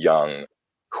young,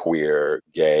 queer,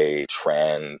 gay,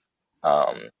 trans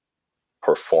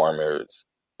performers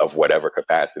of whatever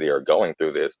capacity are going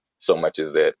through this, so much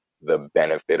as that the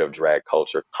benefit of drag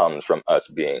culture comes from us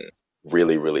being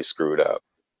really, really screwed up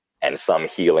and some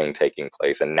healing taking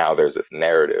place. And now there's this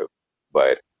narrative,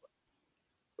 but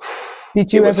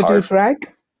did you ever do hard.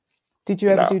 drag? Did you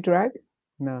ever No. do drag?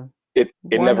 No. It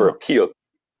Why never not? appealed.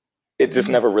 It just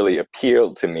never really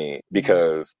appealed to me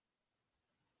because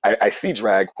I see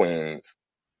drag queens.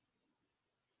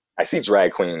 I see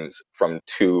drag queens from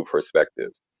two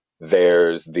perspectives.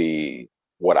 There's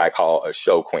what I call a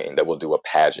show queen that will do a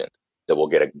pageant, that will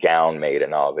get a gown made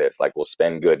and all this, like will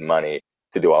spend good money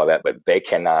to do all of that, but they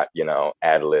cannot,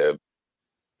 ad lib,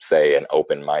 say an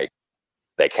open mic.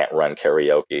 They can't run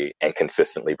karaoke and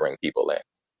consistently bring people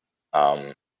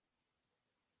in.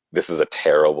 This is a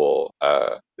terrible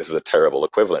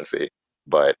equivalency,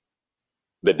 but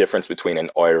the difference between an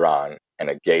oiran and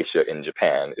a geisha in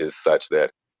Japan is such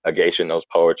that a geisha knows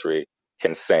poetry,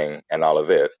 can sing, and all of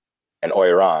this. An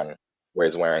oiran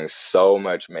is wearing so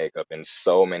much makeup and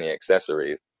so many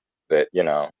accessories that,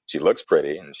 she looks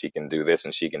pretty and she can do this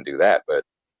and she can do that, but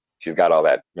she's got all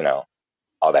that,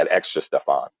 all that extra stuff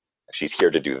on. She's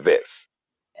here to do this,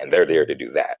 and they're there to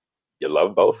do that. You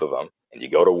love both of them, and you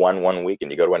go to one week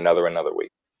and you go to another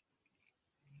week.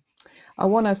 I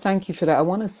want to thank you for that. I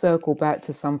want to circle back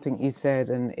to something you said,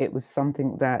 and it was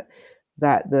something that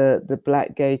the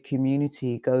Black gay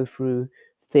community go through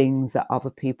things that other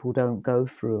people don't go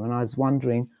through. And I was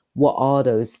wondering, what are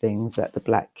those things that the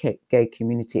Black gay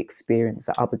community experience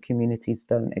that other communities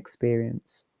don't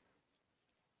experience?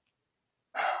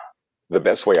 The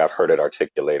best way I've heard it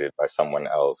articulated by someone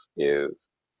else is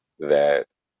that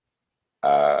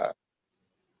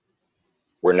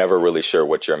we're never really sure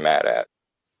what you're mad at.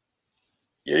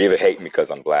 You either hate me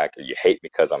because I'm Black, or you hate me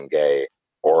because I'm gay,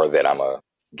 or that I'm a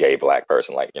gay Black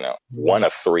person. Like, one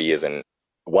of three is in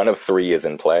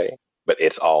play, but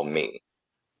it's all me.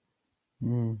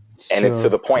 And it's to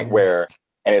the point where,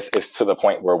 it's to the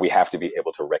point where we have to be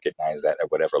able to recognize that at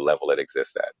whatever level it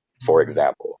exists at. For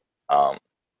example,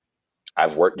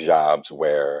 I've worked jobs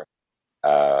where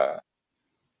there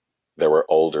were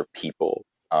older people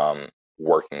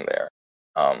working there,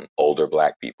 older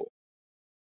Black people.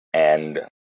 And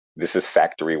this is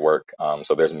factory work.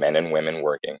 So there's men and women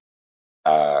working.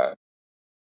 There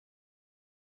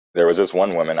was this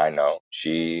one woman I know.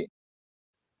 She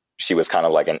was kind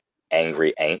of like an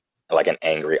angry aunt, like an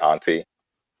angry auntie.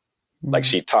 Like,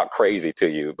 she'd talk crazy to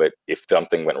you, but if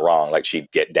something went wrong, like,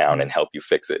 she'd get down and help you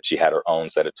fix it. She had her own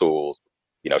set of tools.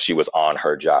 She was on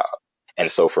her job. And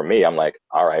so for me, I'm like,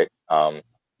 all right,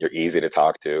 you're easy to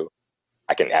talk to.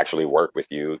 I can actually work with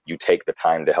you. You take the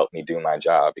time to help me do my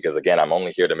job, because again, I'm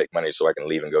only here to make money so I can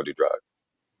leave and go do drugs.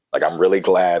 Like, I'm really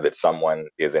glad that someone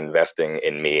is investing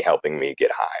in me, helping me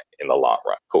get high in the long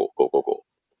run. Cool.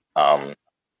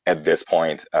 At this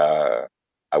point, I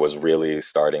was really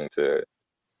starting to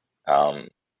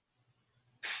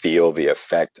feel the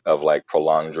effect of like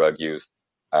prolonged drug use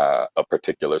of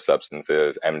particular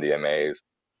substances, MDMAs,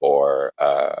 or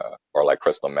like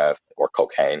crystal meth or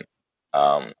cocaine.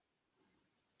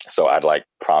 So I'd like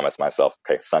promise myself,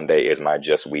 okay, Sunday is my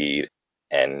just weed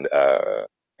and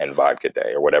vodka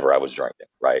day, or whatever I was drinking,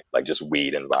 right? Like, just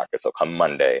weed and vodka. So come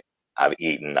Monday, I've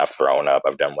eaten, I've thrown up,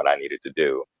 I've done what I needed to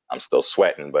do. I'm still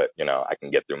sweating, but I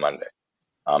can get through Monday.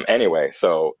 Anyway,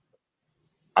 so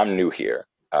I'm new here.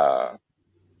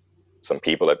 Some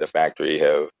people at the factory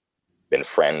have been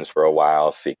friends for a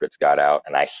while. Secrets got out,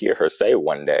 and I hear her say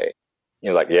one day,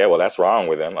 like, yeah, well, that's wrong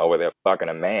with him over there fucking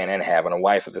a man and having a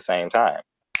wife at the same time.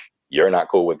 You're not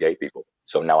cool with gay people.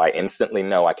 So now I instantly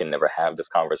know I can never have this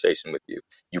conversation with you.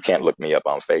 You can't look me up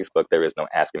on Facebook. There is no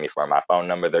asking me for my phone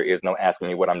number. There is no asking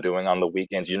me what I'm doing on the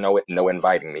weekends. No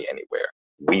inviting me anywhere.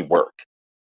 We work.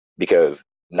 Because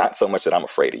not so much that I'm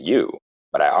afraid of you,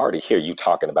 but I already hear you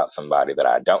talking about somebody that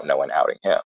I don't know and outing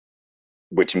him,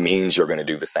 which means you're going to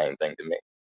do the same thing to me.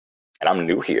 And I'm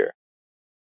new here.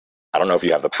 I don't know if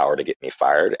you have the power to get me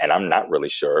fired. And I'm not really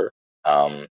sure,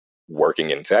 working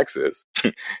in Texas,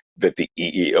 that the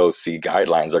EEOC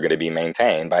guidelines are going to be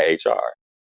maintained by HR.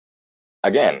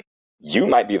 Again, you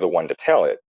might be the one to tell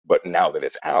it, but now that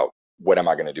it's out, what am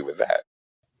I going to do with that?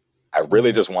 I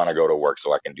really just want to go to work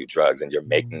so I can do drugs, and you're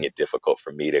making it difficult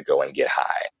for me to go and get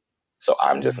high. So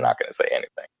I'm just not going to say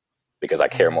anything, because I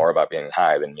care more about being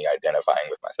high than me identifying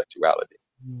with my sexuality.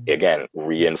 Again,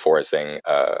 reinforcing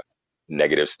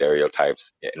negative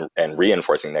stereotypes and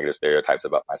reinforcing negative stereotypes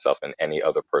about myself and any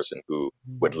other person who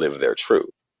would live their truth.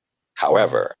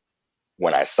 However,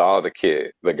 when I saw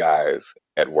the guys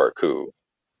at work who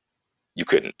you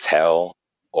couldn't tell,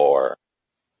 or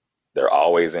they're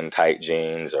always in tight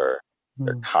jeans, or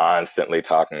they're constantly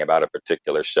talking about a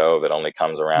particular show that only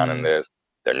comes around in this,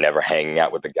 they're never hanging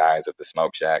out with the guys at the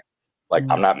smoke shack. Like,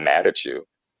 I'm not mad at you.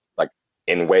 Like,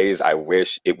 in ways, I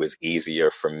wish it was easier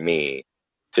for me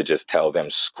to just tell them,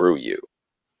 screw you.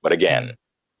 But again,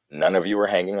 none of you are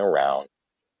hanging around.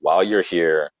 While you're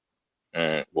here,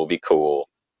 we'll be cool.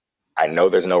 I know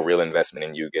there's no real investment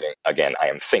in you getting, again, I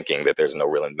am thinking that there's no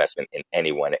real investment in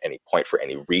anyone at any point for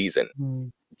any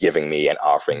reason, giving me and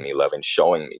offering me love and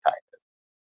showing me kindness.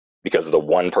 Because the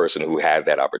one person who had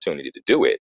that opportunity to do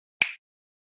it,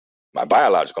 my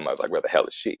biological mother, like, where the hell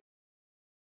is she?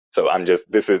 So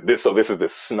this is the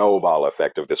snowball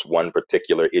effect of this one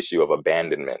particular issue of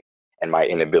abandonment and my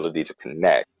inability to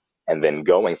connect, and then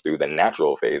going through the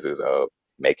natural phases of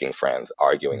making friends,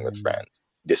 arguing with friends,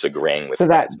 disagreeing with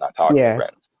friends, not talking to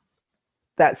friends.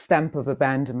 That stamp of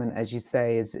abandonment, as you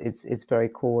say, is very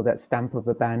cool. That stamp of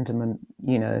abandonment,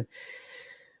 you know,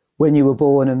 when you were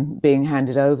born and being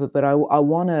handed over. But I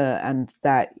want to, and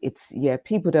that it's,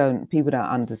 people don't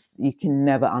understand. You can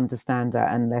never understand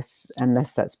that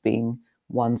unless that's been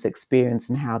one's experience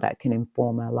and how that can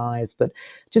inform our lives. But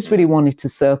just really wanted to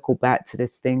circle back to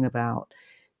this thing about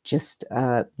just,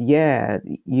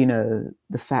 you know,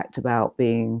 the fact about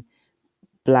being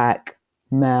Black,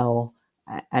 male,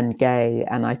 and gay.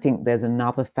 And I think there's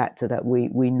another factor that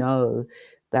we know,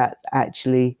 that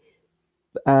actually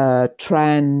Black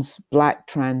trans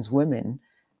women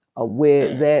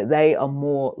they are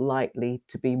more likely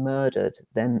to be murdered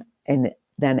than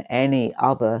any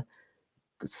other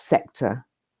sector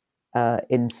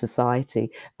in society,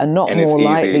 and more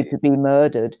likely to be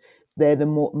murdered. They're the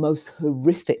most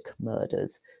horrific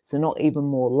murders. So not even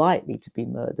more likely to be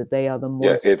murdered. They are the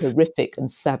most horrific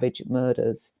and savage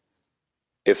murders.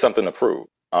 It's something to prove.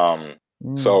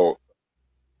 So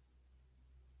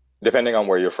depending on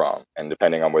where you're from and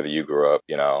depending on whether you grew up,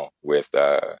 you know, with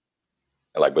the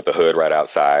hood right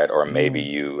outside, or maybe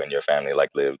you and your family like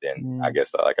lived in, I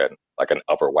guess, like an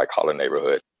upper white collar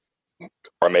neighborhood,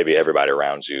 or maybe everybody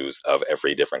around you's of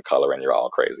every different color and you're all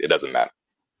crazy. It doesn't matter.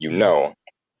 You know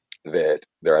that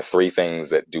there are three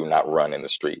things that do not run in the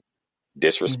street: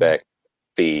 disrespect,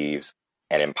 thieves,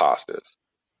 and imposters.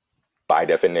 By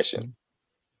definition,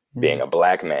 being a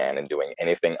Black man and doing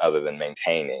anything other than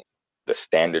maintaining the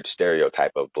standard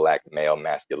stereotype of Black male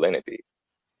masculinity,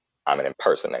 I'm an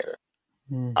impersonator.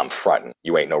 I'm fronting.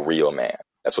 You ain't no real man.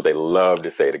 That's what they love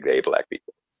to say to gay Black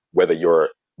people. Whether you're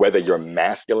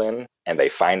masculine and they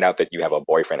find out that you have a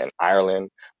boyfriend in Ireland,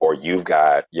 or you've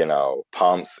got, you know,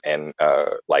 pumps and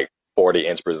like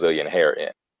 40-inch Brazilian hair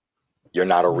in, you're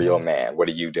not a real man. What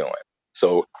are you doing?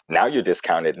 So now you're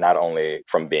discounted not only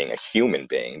from being a human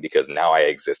being, because now I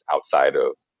exist outside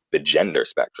of the gender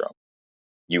spectrum.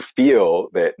 You feel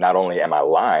that not only am I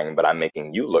lying, but I'm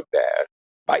making you look bad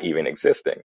by even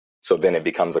existing. So then it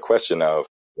becomes a question of,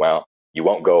 well, you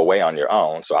won't go away on your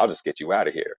own, so I'll just get you out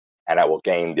of here. And I will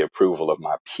gain the approval of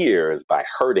my peers by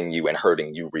hurting you, and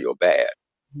hurting you real bad.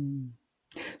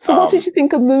 So what did you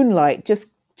think of Moonlight? Just,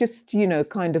 you know,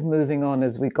 kind of moving on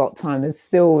as we got time. There's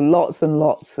still lots and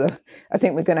lots. I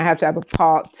think we're going to have a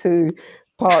part two.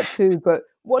 But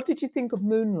what did you think of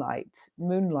Moonlight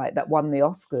that won the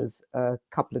Oscars a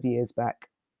couple of years back?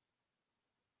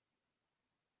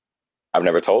 I've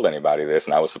never told anybody this,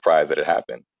 and I was surprised that it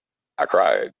happened. I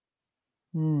cried.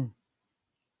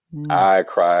 I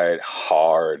cried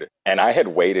hard, and I had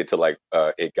waited till it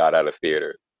got out of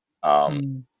theater.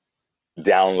 Downloaded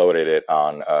it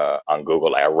on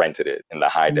Google. I rented it in the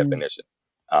high definition.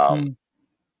 I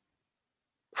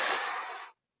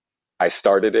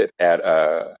started it at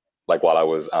while I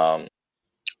was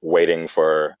waiting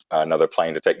for another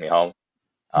plane to take me home.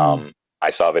 I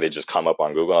saw that it just come up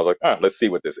on Google. I was like, let's see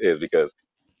what this is, because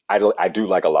I do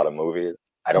like a lot of movies.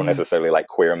 I don't necessarily like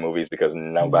queer movies because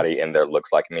nobody in there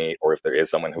looks like me, or if there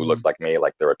is someone who looks like me,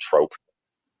 like they're a trope.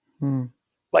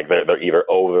 Like they're either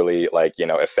overly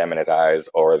effeminatized,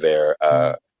 or they're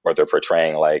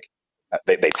portraying like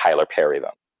they Tyler Perry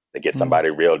them. They get somebody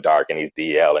real dark and he's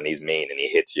DL and he's mean and he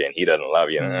hits you and he doesn't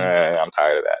love you. I'm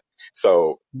tired of that.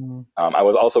 So I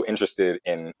was also interested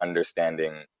in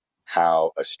understanding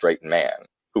how a straight man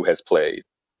who has played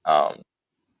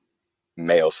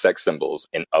male sex symbols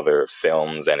in other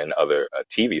films and in other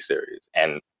TV series,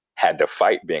 and had to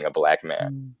fight being a Black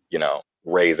man,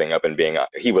 raising up and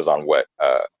he was on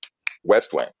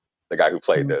West Wing, the guy who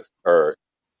played this, or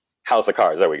House of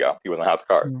Cards. There we go. He was on House of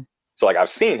Cards. So like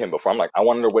I've seen him before. I'm like, I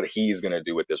wonder what he's gonna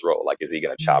do with this role. Like, is he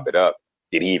gonna chop it up?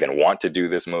 Did he even want to do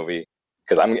this movie?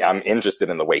 Because I'm interested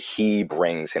in the way he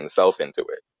brings himself into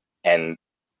it. And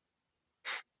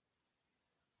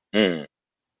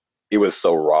it was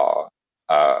so raw.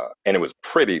 And it was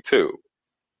pretty too.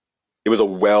 It was a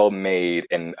well-made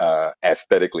and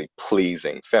aesthetically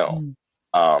pleasing film.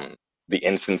 Um, the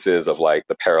instances of like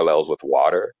the parallels with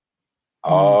water.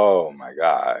 Oh my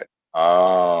God.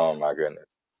 Oh my goodness.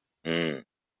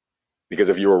 Because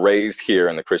if you were raised here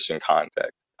in the Christian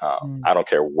context, I don't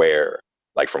care where,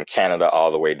 like from Canada all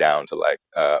the way down to like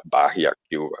Bahia,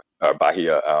 Cuba,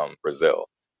 Bahia, Brazil,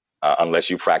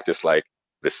 unless you practice like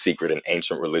the secret and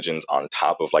ancient religions on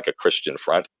top of like a Christian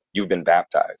front, you've been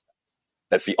baptized.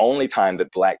 That's the only time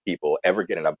that Black people ever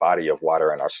get in a body of water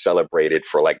and are celebrated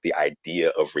for like the idea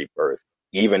of rebirth,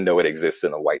 even though it exists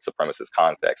in a white supremacist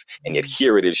context. And yet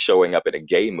here it is showing up in a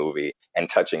gay movie and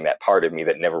touching that part of me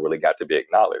that never really got to be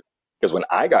acknowledged. Because when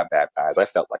I got baptized, I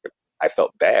felt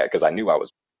bad because I knew I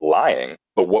was lying.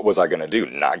 But what was I going to do?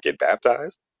 Not get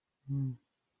baptized?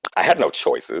 I had no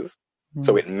choices.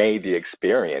 So it made the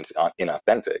experience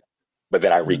inauthentic. But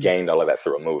then I regained all of that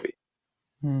through a movie.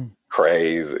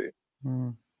 Crazy.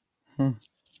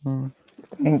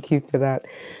 Thank you for that.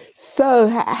 So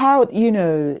how,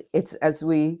 it's as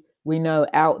we know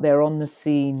out there on the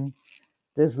scene,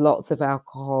 there's lots of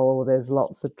alcohol, there's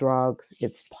lots of drugs.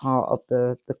 It's part of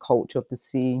the culture of the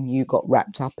scene. You got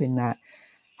wrapped up in that.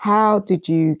 How did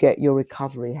you get your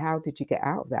recovery? How did you get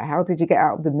out of that? How did you get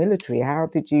out of the military? How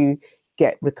did you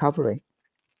get recovery?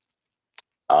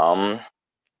 I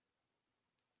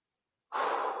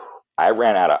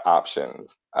ran out of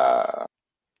options.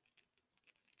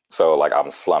 So like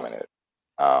I'm slumming it.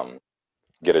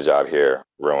 Get a job here,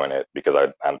 ruin it, because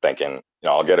I'm thinking,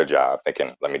 I'll get a job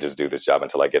thinking, let me just do this job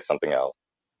until I get something else.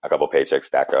 A couple paychecks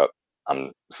stack up.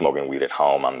 I'm smoking weed at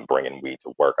home. I'm bringing weed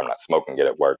to work. I'm not smoking it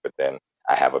at work, but then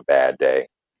I have a bad day.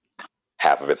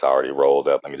 Half of it's already rolled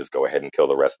up. Let me just go ahead and kill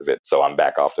the rest of it. So I'm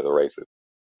back off to the races.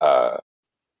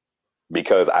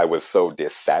 Because I was so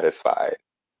dissatisfied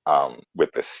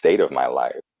with the state of my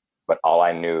life, but all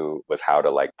I knew was how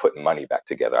to like put money back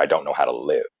together. I don't know how to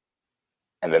live.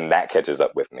 And then that catches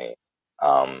up with me.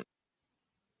 I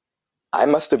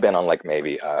must have been on like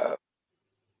maybe a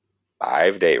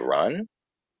 5-day run,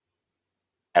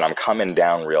 and I'm coming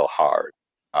down real hard.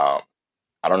 I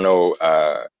don't know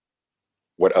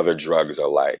what other drugs are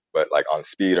like, but like on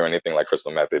speed or anything like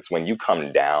crystal meth, it's when you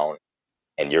come down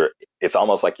and it's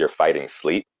almost like you're fighting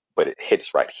sleep, but it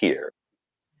hits right here.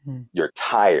 You're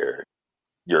tired.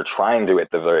 You're trying to,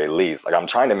 at the very least, like I'm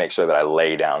trying to make sure that I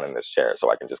lay down in this chair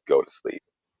so I can just go to sleep.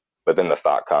 But then the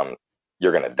thought comes,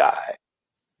 you're going to die.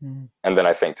 And then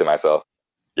I think to myself,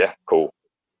 yeah, cool.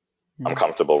 I'm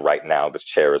comfortable right now. This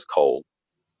chair is cold.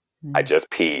 I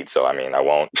just peed. So, I mean, I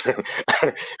won't,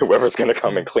 whoever's going to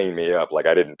come and clean me up, like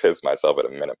I didn't piss myself at a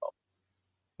minimum.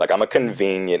 Like I'm a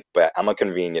convenient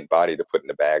body to put in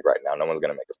the bag right now. No one's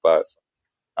going to make a fuss.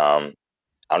 I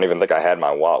don't even think I had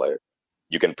my wallet.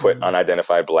 You can put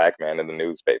unidentified Black man in the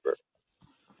newspaper.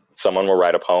 Someone will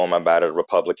write a poem about it. A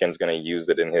Republican's going to use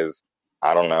it in his,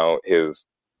 I don't know, his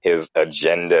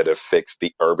agenda to fix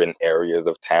the urban areas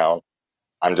of town.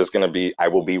 I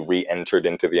will be re-entered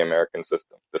into the American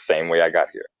system the same way I got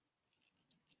here.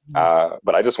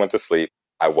 But I just went to sleep.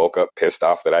 I woke up pissed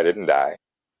off that I didn't die.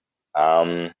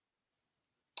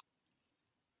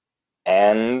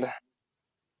 And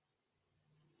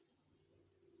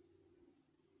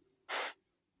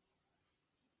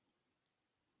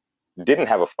didn't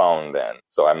have a phone then,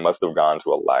 so I must have gone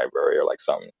to a library or like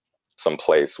some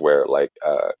place where like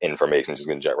information just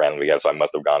gonna get randomly get. So I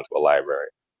must have gone to a library.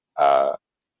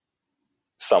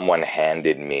 Someone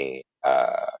handed me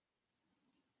a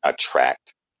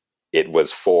tract. It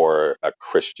was for a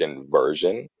Christian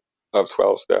version of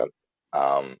 12-step.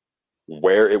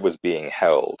 Where it was being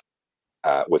held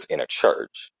was in a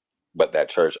church, but that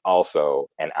church also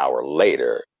an hour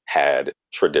later had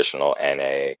traditional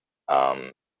NA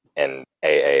and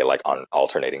AA like on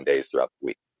alternating days throughout the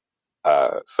week.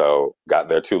 So got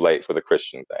there too late for the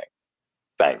Christian thing,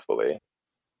 thankfully.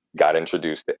 Got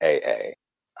introduced to AA.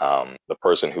 The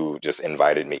person who just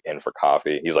invited me in for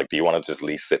coffee, he's like, do you want to just at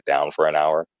least sit down for an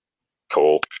hour?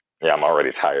 Cool. Yeah, I'm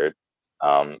already tired.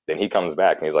 Then he comes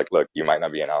back and he's like, look, you might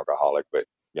not be an alcoholic, but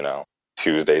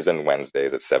Tuesdays and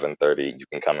Wednesdays at 7:30, you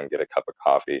can come and get a cup of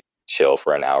coffee, chill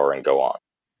for an hour and go on.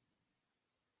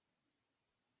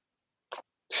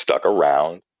 Stuck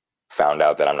around, found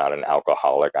out that I'm not an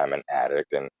alcoholic, I'm an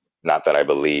addict. And not that I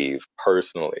believe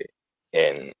personally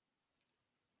in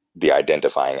the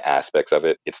identifying aspects of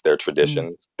it. It's their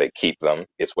traditions. They keep them.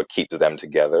 It's what keeps them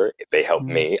together. They help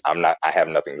me. I have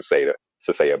nothing to say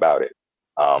about it.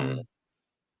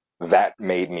 That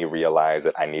made me realize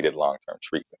that I needed long-term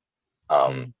treatment.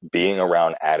 Being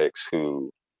around addicts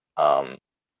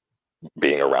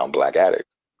being around Black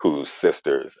addicts whose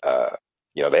sisters,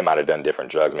 they might have done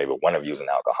different drugs. Maybe one of you's an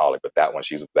alcoholic, but that one,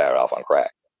 she's bad off on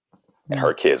crack. And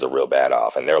her kids are real bad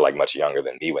off. And they're like much younger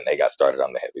than me when they got started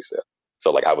on the heavy stuff.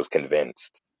 So like I was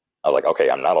convinced. I was like, okay,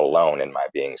 I'm not alone in my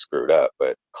being screwed up,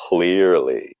 but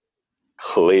clearly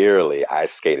I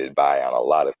skated by on a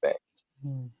lot of things.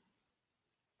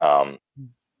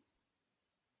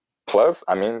 Plus,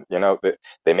 I mean,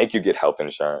 they make you get health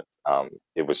insurance.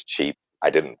 It was cheap. I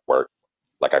didn't work.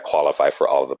 Like I qualify for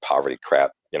all of the poverty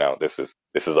crap. This is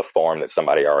a form that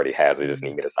somebody already has. They just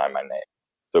need me to sign my name.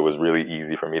 So it was really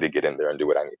easy for me to get in there and do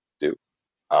what I need to do.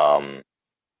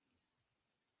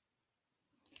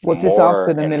 Was this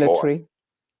after the military?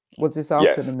 Was this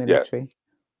after the military?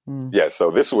 Yeah,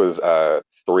 so this was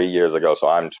 3 years ago. So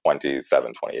I'm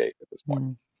 27, 28 at this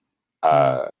point.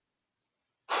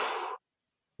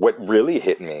 What really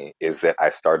hit me is that I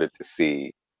started to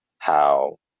see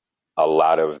how a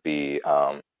lot of the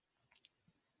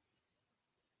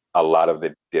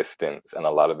distance and a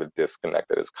lot of the disconnect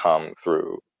that has come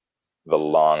through the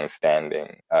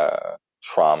long-standing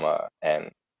trauma and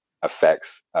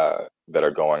effects that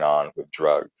are going on with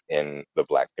drugs in the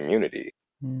Black community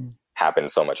happened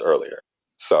so much earlier.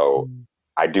 So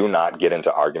I do not get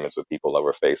into arguments with people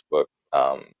over Facebook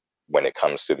when it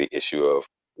comes to the issue of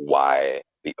why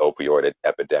the opioid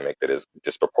epidemic that is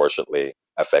disproportionately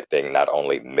affecting not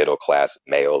only middle-class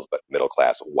males, but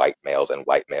middle-class white males and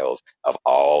white males of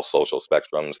all social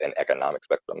spectrums and economic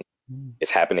spectrums. It's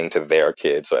happening to their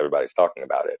kids, so everybody's talking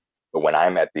about it. But when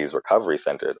I'm at these recovery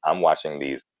centers, I'm watching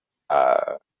these,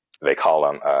 they call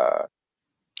them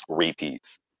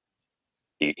repeats.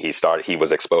 He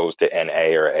was exposed to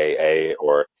NA or AA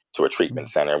or to a treatment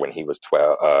center when he was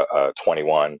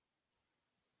 21,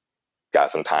 got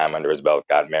some time under his belt,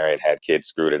 got married, had kids,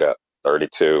 screwed it up,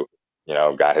 32,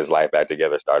 got his life back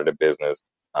together, started a business,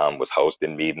 was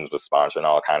hosting meetings, was sponsoring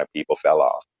all kind of people, fell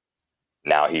off.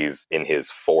 Now he's in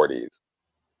his 40s.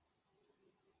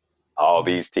 All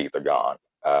these teeth are gone.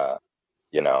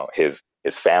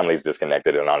 His family's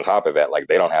disconnected. And on top of that, like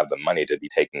they don't have the money to be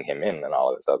taking him in and all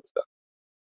of this other stuff.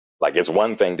 Like it's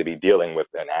one thing to be dealing with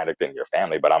an addict in your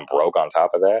family, but I'm broke on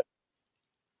top of that.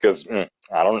 Because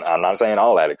I'm not saying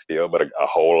all addicts steal, but a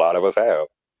whole lot of us have.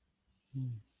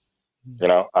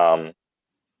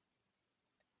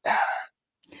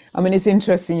 I mean, it's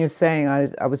interesting you're saying.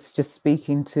 I was just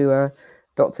speaking to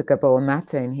Dr. Gabor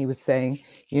Mate, and he was saying,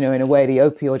 in a way, the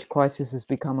opioid crisis has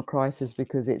become a crisis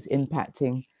because it's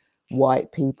impacting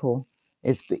white people.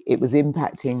 It was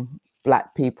impacting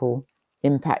Black people,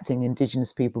 impacting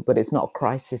Indigenous people, but it's not a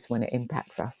crisis when it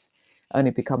impacts us. It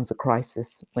only becomes a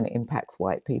crisis when it impacts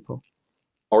white people.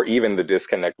 Or even the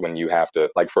disconnect when you have to,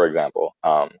 like, for example,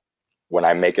 when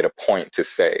I make it a point to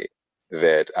say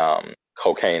that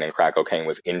cocaine and crack cocaine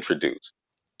was introduced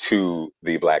to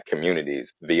the Black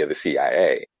communities via the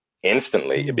CIA,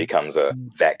 instantly it becomes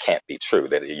that can't be true,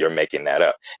 that you're making that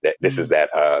up, that this is that,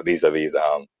 these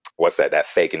what's that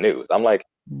fake news. I'm like,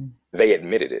 they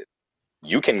admitted it.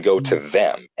 You can go to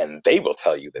them and they will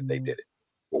tell you that they did it.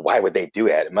 Well, why would they do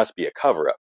that? It must be a cover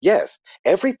up. Yes,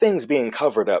 everything's being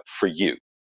covered up for you.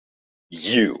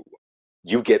 You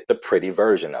get the pretty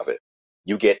version of it.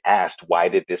 You get asked, why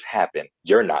did this happen?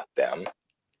 You're not them.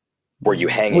 Were you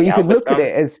hanging out with them? Well, you could look at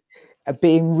it as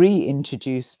being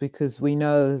reintroduced, because we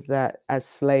know that as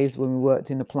slaves, when we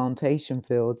worked in the plantation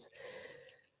fields,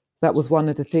 that was one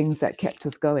of the things that kept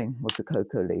us going, was the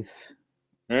cocoa leaf.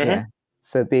 Yeah.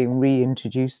 So being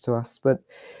reintroduced to us. But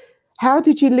how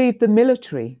did you leave the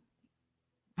military?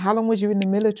 How long was you in the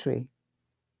military?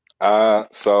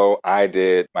 So I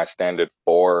did my standard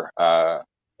 4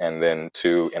 and then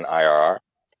 2 in IRR.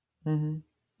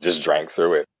 Just drank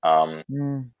through it.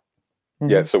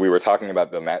 Yeah, so we were talking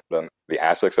about the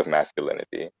aspects of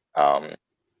masculinity,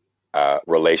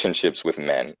 relationships with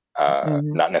men,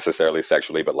 not necessarily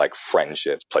sexually, but like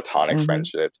friendships, platonic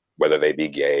friendships, whether they be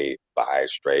gay, bi,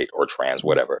 straight, or trans,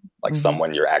 whatever. Like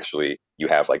someone you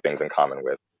have like things in common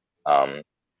with.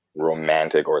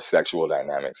 Romantic or sexual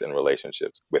dynamics in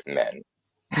relationships with men,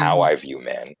 how I view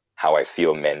men, how I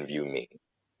feel men view me,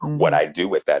 what I do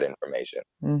with that information.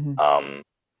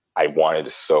 I wanted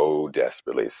so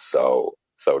desperately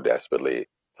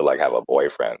to like have a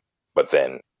boyfriend, but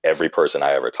then every person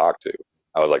I ever talked to,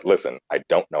 I was like, listen, I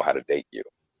don't know how to date you.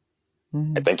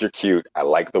 I think you're cute. I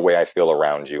like the way I feel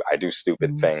around you. I do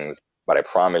stupid things, but I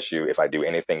promise you, if I do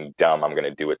anything dumb, I'm going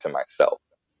to do it to myself.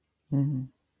 Mm-hmm.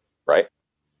 Right?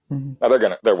 Mm-hmm.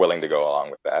 Now they're willing to go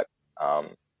along with that. I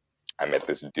met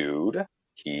this dude.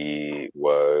 He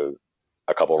was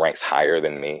a couple ranks higher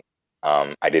than me.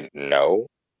 I didn't know.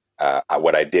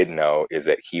 What I did know is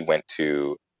that he went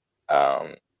to a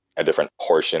different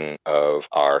portion of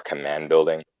our command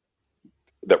building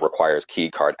that requires key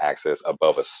card access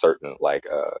above a certain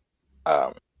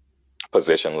um,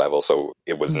 position level. So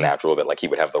it was Mm-hmm. natural that like he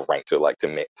would have the rank to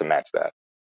match that.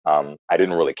 I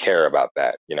didn't really care about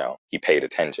that. You know, he paid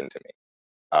attention to me.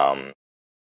 Um,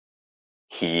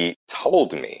 he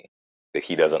told me that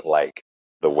he doesn't like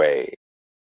the way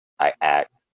I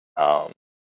act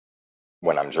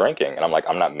when I'm drinking. And I'm like,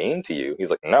 I'm not mean to you. He's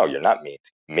like, no, you're not mean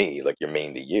to me. Like, you're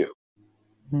mean to you.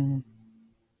 Mm-hmm.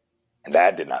 And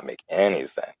that did not make any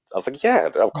sense. I was like, yeah,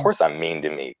 of course I'm mean to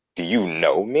me. Do you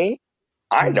know me?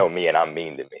 I Mm-hmm. know me and I'm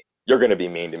mean to me. You're going to be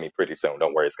mean to me pretty soon.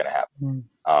 Don't worry, it's going to happen.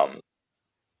 Mm-hmm.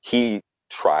 He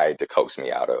tried to coax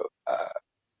me out of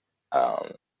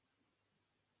um,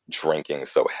 drinking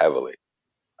so heavily.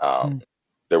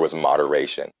 There was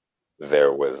moderation.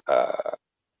 There was,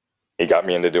 he got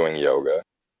me into doing yoga.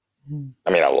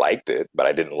 I mean, I liked it, but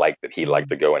I didn't like that he liked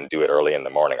to go and do it early in the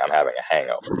morning. I'm having a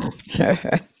hangover.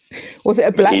 Was it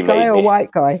a But he black guy made or a me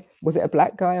white guy? Was it a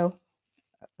black guy or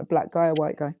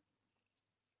white guy?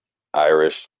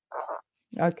 Irish.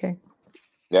 Okay.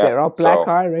 Yeah. There are black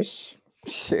So, Irish.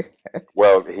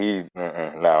 well,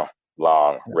 no,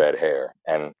 long red hair.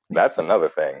 And that's another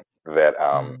thing that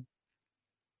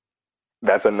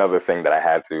I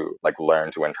had to like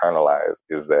learn to internalize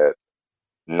is that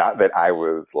not that I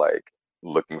was like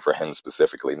looking for him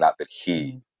specifically, not that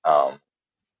he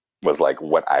was like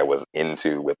what I was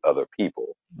into with other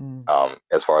people,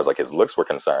 as far as like his looks were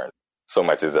concerned, so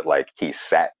much as that like he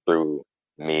sat through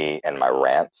me and my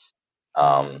rants.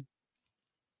 I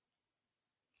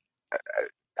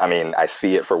mean, I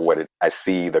see it for I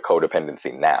see the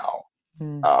codependency now.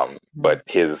 But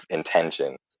his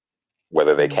intentions,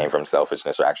 whether they came from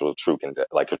selfishness or actual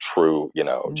like a true,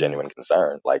 genuine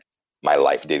concern, like my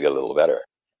life did get a little better.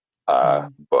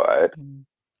 But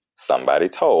somebody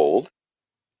told,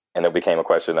 and it became a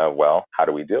question of, well, how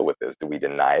do we deal with this? Do we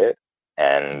deny it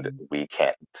and we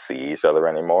can't see each other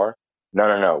anymore?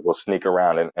 No, we'll sneak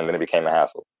around. And then it became a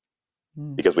hassle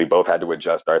because we both had to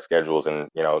adjust our schedules and,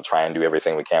 try and do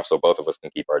everything we can so both of us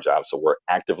can keep our jobs. So we're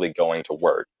actively going to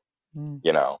work,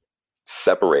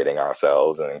 separating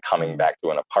ourselves and then coming back to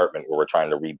an apartment where we're trying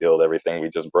to rebuild everything we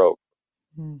just broke.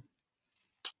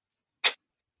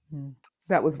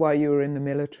 That was why you were in the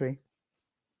military.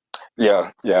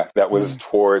 Yeah. That was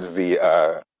towards the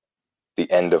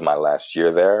end of my last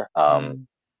year there.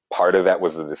 Part of that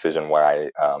was the decision where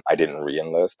I didn't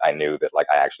re-enlist. I knew that like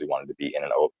I actually wanted to be in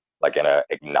an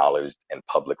acknowledged and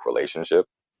public relationship.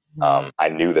 I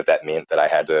knew that meant that I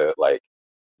had to like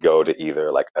go to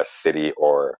either like a city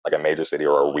or like a major city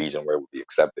or a region where it would be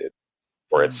accepted,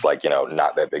 where it's like,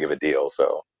 not that big of a deal.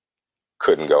 So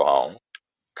couldn't go home,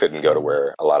 couldn't go to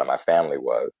where a lot of my family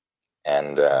was.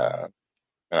 And,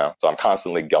 so I'm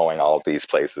constantly going all of these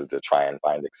places to try and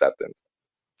find acceptance.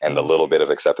 And the little bit of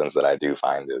acceptance that I do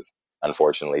find is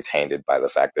unfortunately tainted by the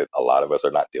fact that a lot of us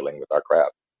are not dealing with our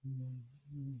crap.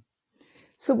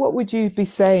 So what would you be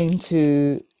saying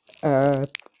to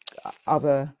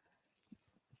other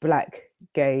Black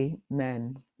gay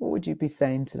men? What would you be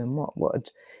saying to them? What would,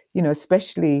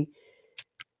 especially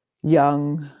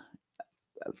young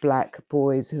Black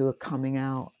boys who are coming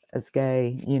out as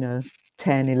gay,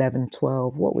 10, 11,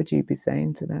 12, what would you be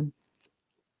saying to them?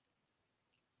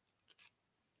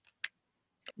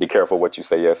 Be careful what you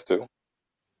say yes to,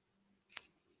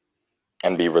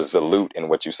 and be resolute in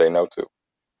what you say no to.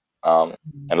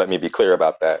 And let me be clear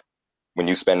about that. When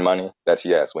you spend money, that's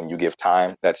yes. When you give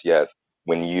time, that's yes.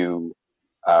 When you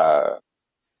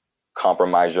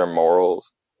compromise your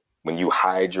morals, when you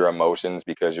hide your emotions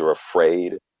because you're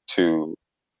afraid to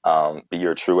be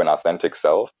your true and authentic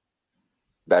self,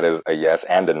 that is a yes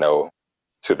and a no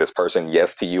to this person.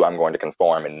 Yes to you, I'm going to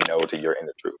conform, and no to your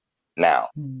inner truth. Now,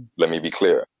 let me be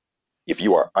clear. If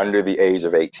you are under the age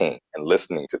of 18 and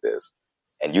listening to this,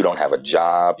 and you don't have a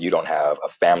job, you don't have a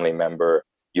family member,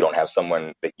 you don't have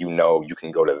someone that you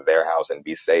can go to their house and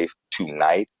be safe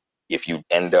tonight, if you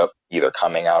end up either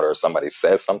coming out or somebody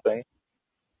says something,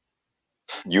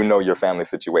 you know your family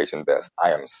situation best.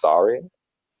 I am sorry.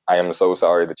 I am so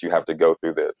sorry that you have to go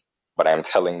through this, but I am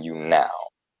telling you now,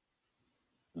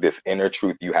 this inner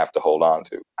truth you have to hold on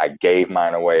to. I gave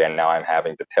mine away, and now I'm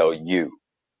having to tell you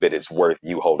that it's worth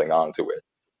you holding on to it.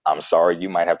 I'm sorry you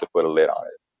might have to put a lid on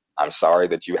it. I'm sorry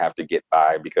that you have to get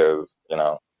by because,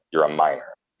 you're a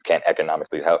minor. You can't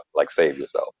economically help, like, save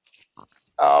yourself.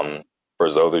 For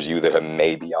those of you that are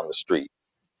maybe on the street,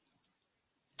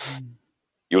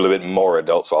 you're a little bit more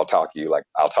adult, so I'll talk to you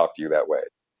that way.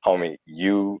 Homie,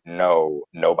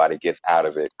 nobody gets out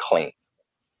of it clean.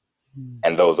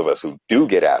 And those of us who do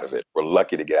get out of it, we're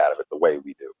lucky to get out of it the way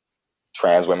we do.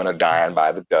 Trans women are dying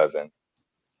by the dozen.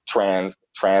 Trans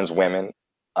women,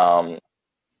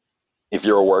 if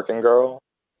you're a working girl,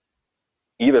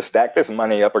 either stack this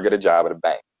money up or get a job at a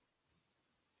bank.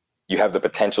 You have the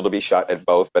potential to be shot at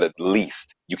both, but at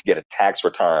least you can get a tax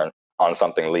return on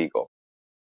something legal.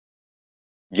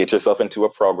 Get yourself into a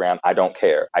program. I don't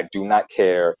care. I do not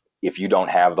care if you don't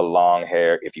have the long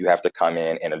hair, if you have to come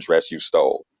in and address you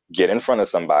stole. Get in front of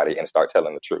somebody and start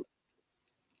telling the truth.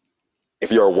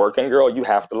 If you're a working girl, you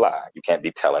have to lie. You can't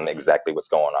be telling exactly what's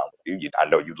going on with you. I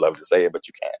know you'd love to say it, but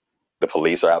you can't. The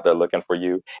police are out there looking for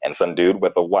you, and some dude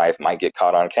with a wife might get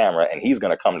caught on camera, and he's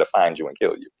going to come to find you and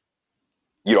kill you.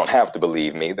 You don't have to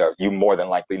believe me. You more than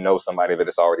likely know somebody that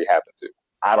it's already happened to.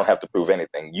 I don't have to prove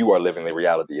anything. You are living the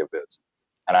reality of this.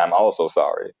 And I'm also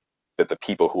sorry that the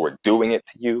people who are doing it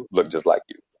to you look just like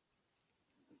you,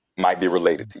 might be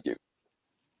related to you,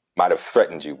 might have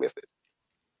threatened you with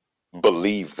it.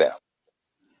 Believe them.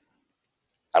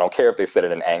 I don't care if they said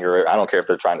it in anger. I don't care if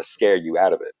they're trying to scare you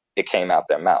out of it. It came out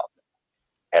their mouth.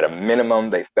 At a minimum,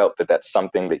 they felt that that's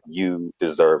something that you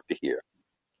deserve to hear.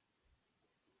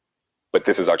 But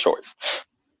this is our choice.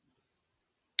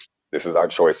 This is our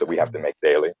choice that we have to make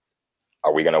daily.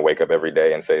 Are we going to wake up every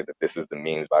day and say that this is the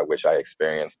means by which I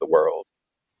experience the world?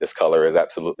 This color is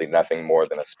absolutely nothing more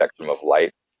than a spectrum of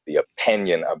light. The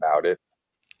opinion about it,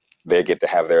 they get to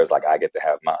have theirs like I get to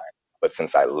have mine. But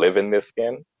since I live in this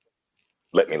skin,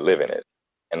 let me live in it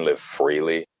and live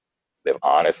freely, live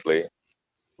honestly,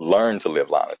 learn to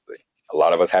live honestly. A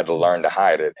lot of us had to learn to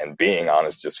hide it, and being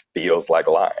honest just feels like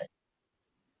lying.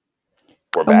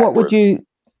 We're And backwards.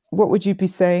 what would you be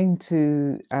saying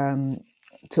to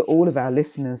all of our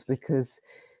listeners, because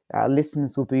our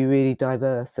listeners will be really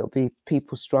diverse. It'll be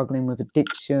people struggling with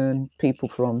addiction, people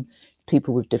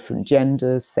with different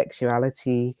genders,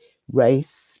 sexuality,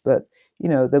 race. But, you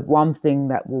know, the one thing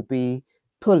that will be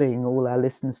pulling all our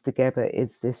listeners together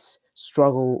is this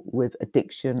struggle with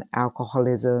addiction,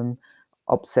 alcoholism,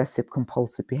 obsessive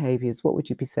compulsive behaviors. What would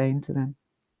you be saying to them?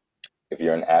 If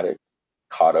you're an addict,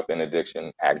 caught up in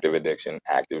addiction, active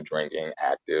drinking,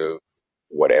 active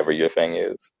whatever your thing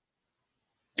is,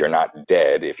 you're not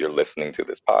dead if you're listening to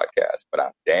this podcast. But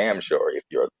I'm damn sure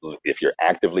if you're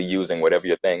actively using whatever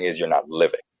your thing is, you're not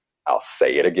living. I'll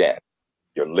say it again.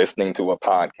 You're listening to a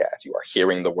podcast. You are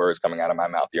hearing the words coming out of my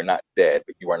mouth. You're not dead,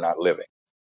 but you are not living.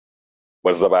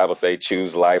 What does the Bible say?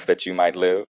 Choose life that you might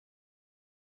live.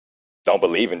 Don't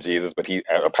believe in Jesus, but he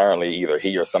apparently either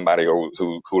he or somebody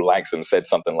who likes him said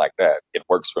something like that. It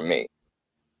works for me.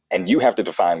 And you have to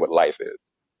define what life is.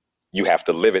 You have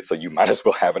to live it, so you might as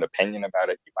well have an opinion about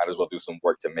it. You might as well do some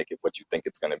work to make it what you think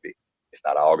it's going to be. It's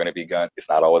not all going to be gun. It's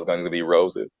not always going to be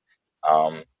roses.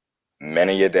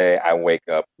 Many a day I wake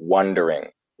up wondering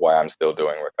why I'm still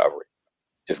doing recovery.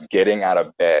 Just getting out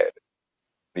of bed,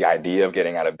 the idea of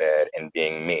getting out of bed and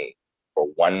being me for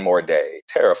one more day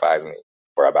terrifies me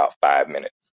for about 5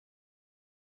 minutes.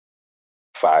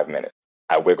 5 minutes.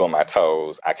 I wiggle my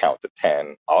toes. I count to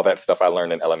 10. All that stuff I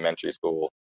learned in elementary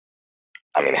school.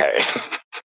 I mean, hey,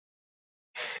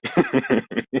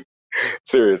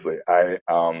 seriously, I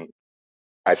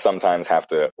sometimes have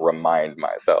to remind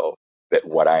myself that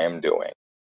what I am doing,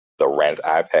 the rent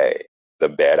I pay, the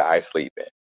bed I sleep in,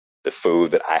 the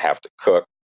food that I have to cook,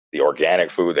 the organic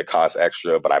food that costs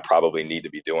extra, but I probably need to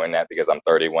be doing that because I'm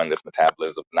 31, this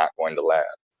metabolism is not going to last.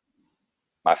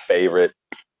 My favorite,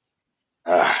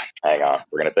 hang on,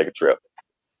 we're going to take a trip.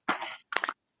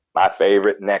 My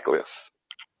favorite necklace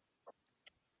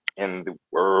in the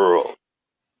world.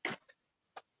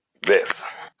 This.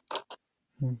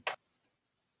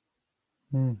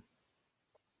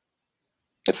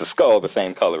 It's a skull the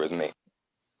same color as me.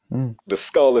 The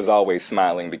skull is always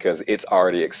smiling because it's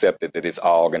already accepted that it's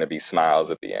all going to be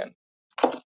smiles at the end.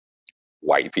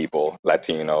 White people,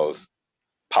 Latinos,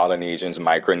 Polynesians,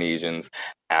 Micronesians,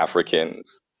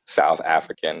 Africans, South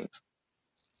Africans.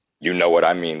 You know what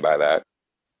I mean by that.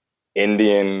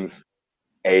 Indians,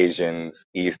 Asians,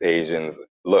 East Asians.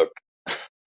 Look,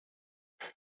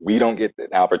 we don't get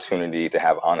the opportunity to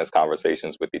have honest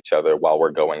conversations with each other while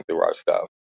we're going through our stuff.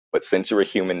 But since you're a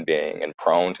human being and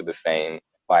prone to the same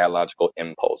biological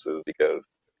impulses, because,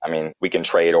 I mean, we can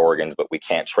trade organs, but we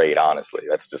can't trade honestly.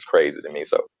 That's just crazy to me.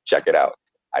 So check it out.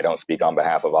 I don't speak on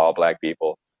behalf of all Black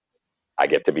people. I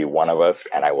get to be one of us,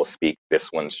 and I will speak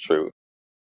this one's truth.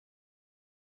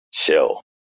 Chill.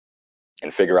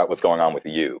 and figure out what's going on with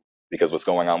you, because what's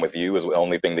going on with you is the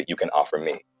only thing that you can offer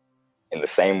me. In the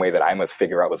same way that I must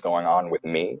figure out what's going on with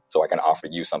me so I can offer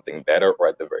you something better, or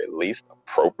at the very least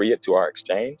appropriate to our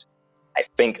exchange, I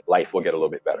think life will get a little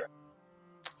bit better.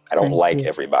 I don't like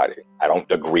everybody. I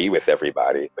don't agree with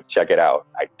everybody, but check it out.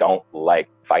 I don't like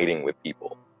fighting with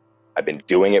people. I've been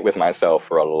doing it with myself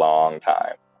for a long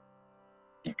time.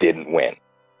 Didn't win.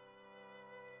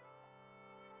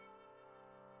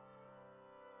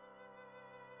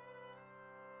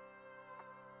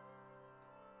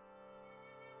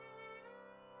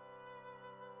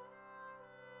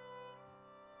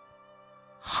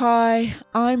 Hi,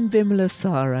 I'm Vimala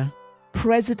Sara,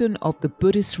 President of the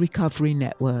Buddhist Recovery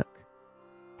Network.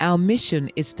 Our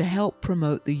mission is to help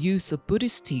promote the use of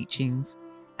Buddhist teachings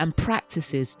and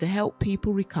practices to help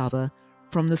people recover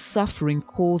from the suffering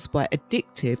caused by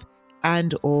addictive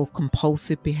and/or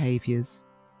compulsive behaviors.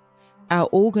 Our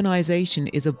organization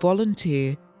is a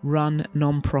volunteer-run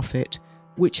non-profit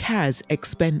which has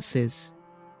expenses.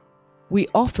 We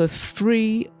offer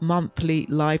free monthly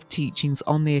live teachings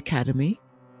on the Academy,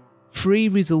 free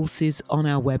resources on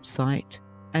our website,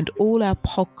 and all our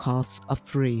podcasts are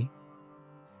free.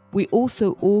 We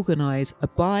also organize a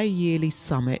bi-yearly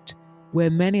summit where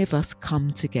many of us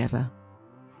come together.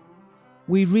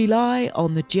 We rely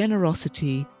on the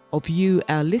generosity of you,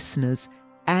 our listeners,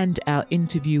 and our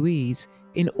interviewees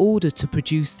in order to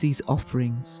produce these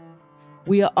offerings.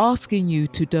 We are asking you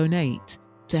to donate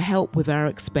to help with our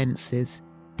expenses.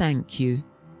 Thank you.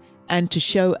 And to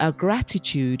show our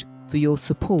gratitude for your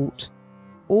support,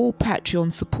 all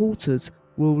Patreon supporters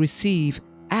will receive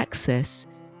access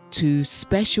to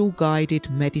special guided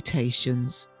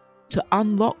meditations. To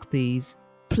unlock these,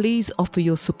 please offer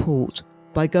your support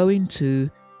by going to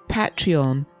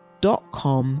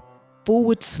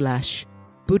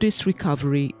patreon.com/Buddhist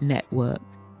Recovery Network.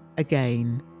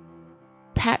 Again,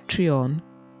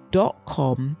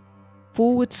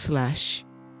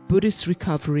 patreon.com/Buddhist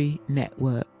Recovery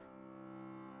Network.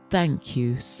 Thank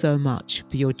you so much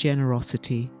for your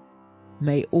generosity.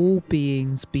 May all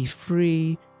beings be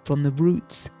free from the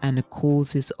roots and the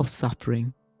causes of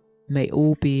suffering. May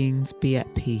all beings be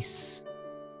at peace.